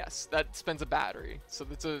parry. Yes, that spends a battery, so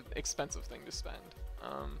that's an expensive thing to spend.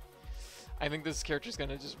 I think this character's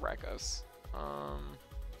gonna just wreck us.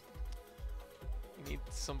 We need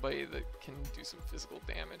somebody that can do some physical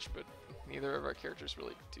damage, but neither of our characters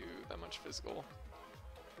really do that much physical.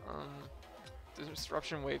 The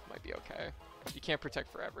disruption wave might be okay. You can't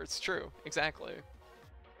protect forever. It's true. Exactly.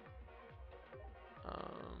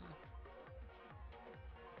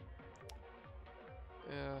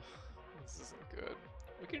 good.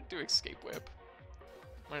 We could do Escape Whip.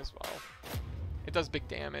 Might as well. It does big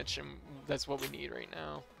damage, and that's what we need right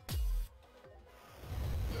now.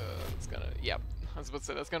 It's gonna, yep. I was about to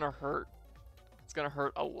say, that's gonna hurt. It's gonna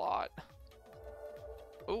hurt a lot.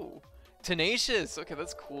 Ooh, Tenacious! Okay,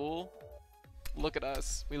 that's cool. Look at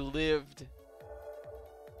us. We lived.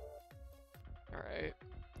 Alright.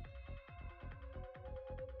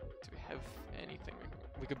 Do we have anything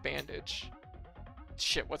we could bandage?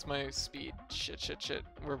 Shit, what's my speed? Shit.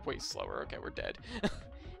 We're way slower. Okay, we're dead.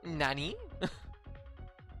 Nani?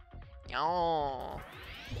 Oh.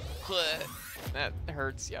 That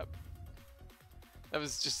hurts, yep. That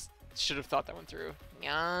was just, should have thought that one through.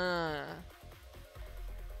 Yeah.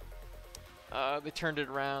 They turned it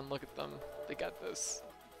around, look at them. They got this.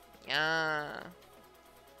 Yeah.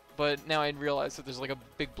 But now I realize that there's like a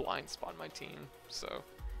big blind spot in my team. So,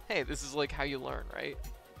 hey, this is like how you learn, right?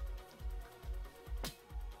 At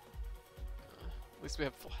least we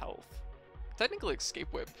have full health. Technically,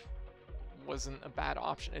 Escape Whip wasn't a bad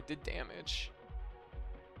option. It did damage.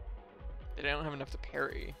 But I don't have enough to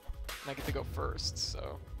parry. And I get to go first,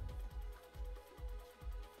 so.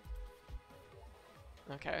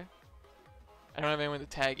 Okay. I don't have anyone to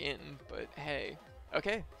tag in, but hey.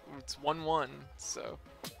 Okay, it's 1-1, so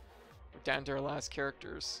we're down to our last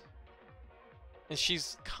characters. And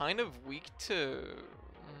she's kind of weak to...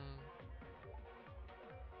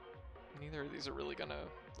 neither of these are really gonna,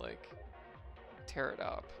 like, tear it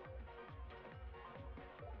up.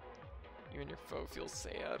 Even your foe feels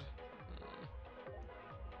sad.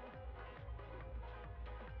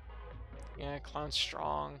 Yeah, Clown's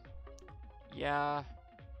strong. Yeah.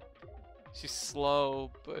 She's slow,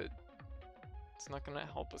 but it's not gonna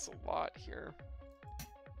help us a lot here.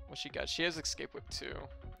 What she got? She has Escape Whip too,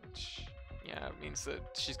 which, yeah, it means that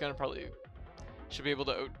she's gonna probably, she'll be able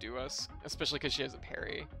to outdo us, especially because she has a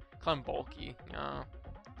parry. Clown bulky, yeah.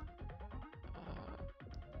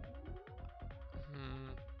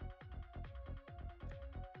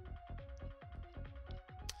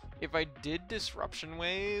 If I did Disruption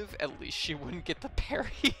Wave, at least she wouldn't get the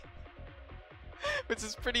parry. Which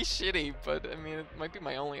is pretty shitty, but I mean, it might be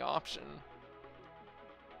my only option.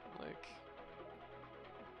 Like,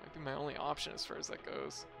 might be my only option as far as that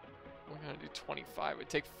goes. I'm gonna do 25. It'd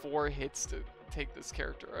take 4 hits to take this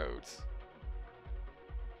character out.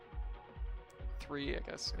 3, I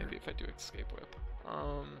guess, maybe if I do Escape Whip.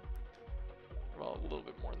 Well, a little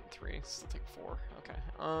bit more than 3, still take 4. Okay.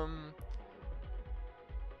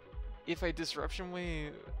 If I Disruption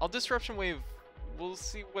Wave, I'll Disruption Wave. We'll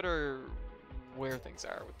see where things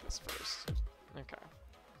are with this first. Okay.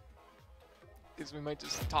 Because we might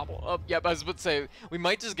just topple up. Yep, I was about to say, we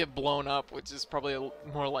might just get blown up, which is probably a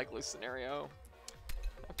more likely scenario.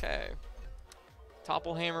 Okay.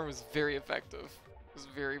 Topple Hammer was very effective. It was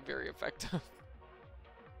very, very effective.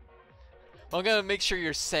 Well, I'm gonna make sure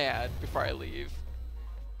you're sad before I leave.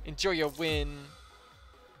 Enjoy your win.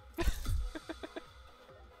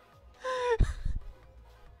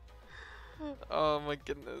 Oh my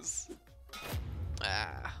goodness.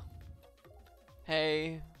 Ah.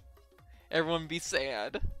 Hey. Everyone be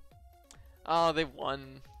sad. Oh, they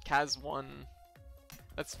won. Kaz won.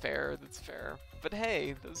 That's fair, that's fair. But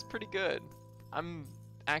hey, that was pretty good. I'm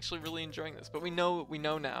actually really enjoying this. But we know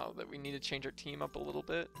now that we need to change our team up a little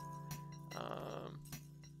bit.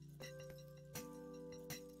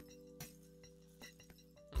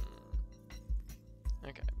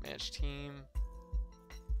 Okay, manage team.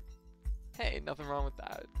 Hey, nothing wrong with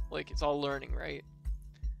that. Like, it's all learning, right?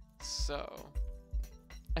 So,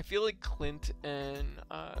 I feel like Clint and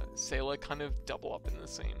Sayla kind of double up in the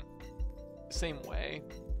same way.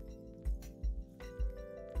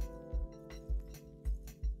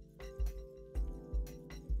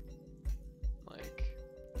 Like,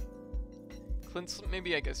 Clint's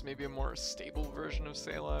maybe, I guess, maybe a more stable version of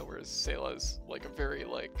Sayla, whereas Sayla's like a very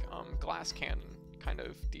like glass cannon kind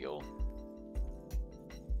of deal.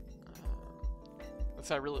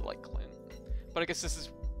 I really like Clint, but I guess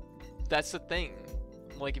that's the thing.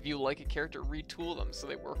 Like, if you like a character, retool them so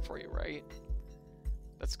they work for you, right?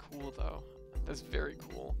 That's cool though. That's very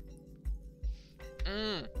cool.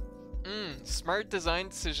 Smart design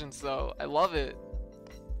decisions though. I love it.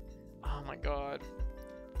 Oh my god.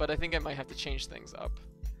 But I think I might have to change things up.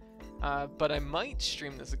 But I might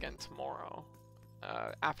stream this again tomorrow.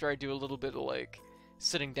 After I do a little bit of like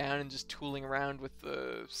sitting down and just tooling around with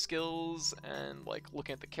the skills and like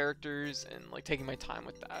looking at the characters and like taking my time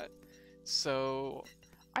with that. So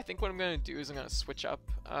I think what I'm gonna do is I'm gonna switch up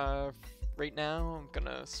right now. I'm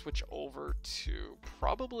gonna switch over to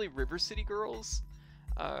probably River City Girls.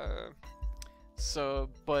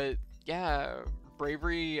 But yeah,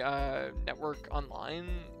 Bravery network online.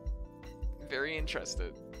 Very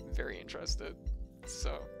interested. Very interested.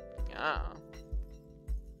 So, yeah.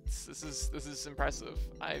 This is impressive.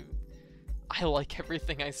 I like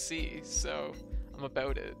everything I see, so I'm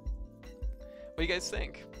about it. What do you guys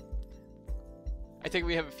think? I think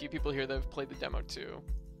we have a few people here that have played the demo too.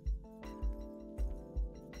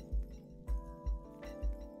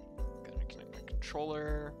 Gonna connect my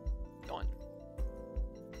controller. Done.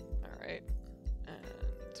 Alright.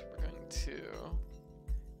 And we're going to...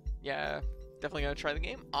 Yeah, definitely gonna try the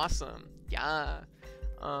game. Awesome. Yeah.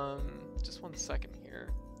 Just 1 second here.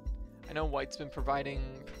 I know White's been providing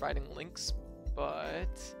links,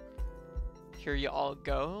 but here you all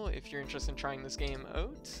go if you're interested in trying this game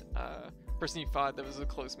out. Person you fought, that was a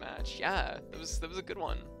close match. Yeah, that was a good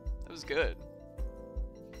one. That was good.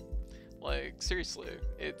 Like, seriously,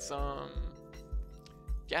 it's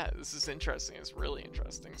yeah, this is interesting. It's really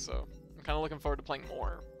interesting. So I'm kind of looking forward to playing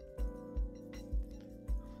more.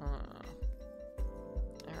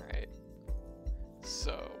 Alright.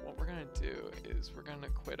 So what we're gonna do is we're gonna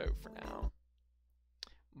quit out for now.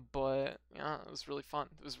 But yeah, it was really fun.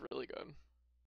 It was really good.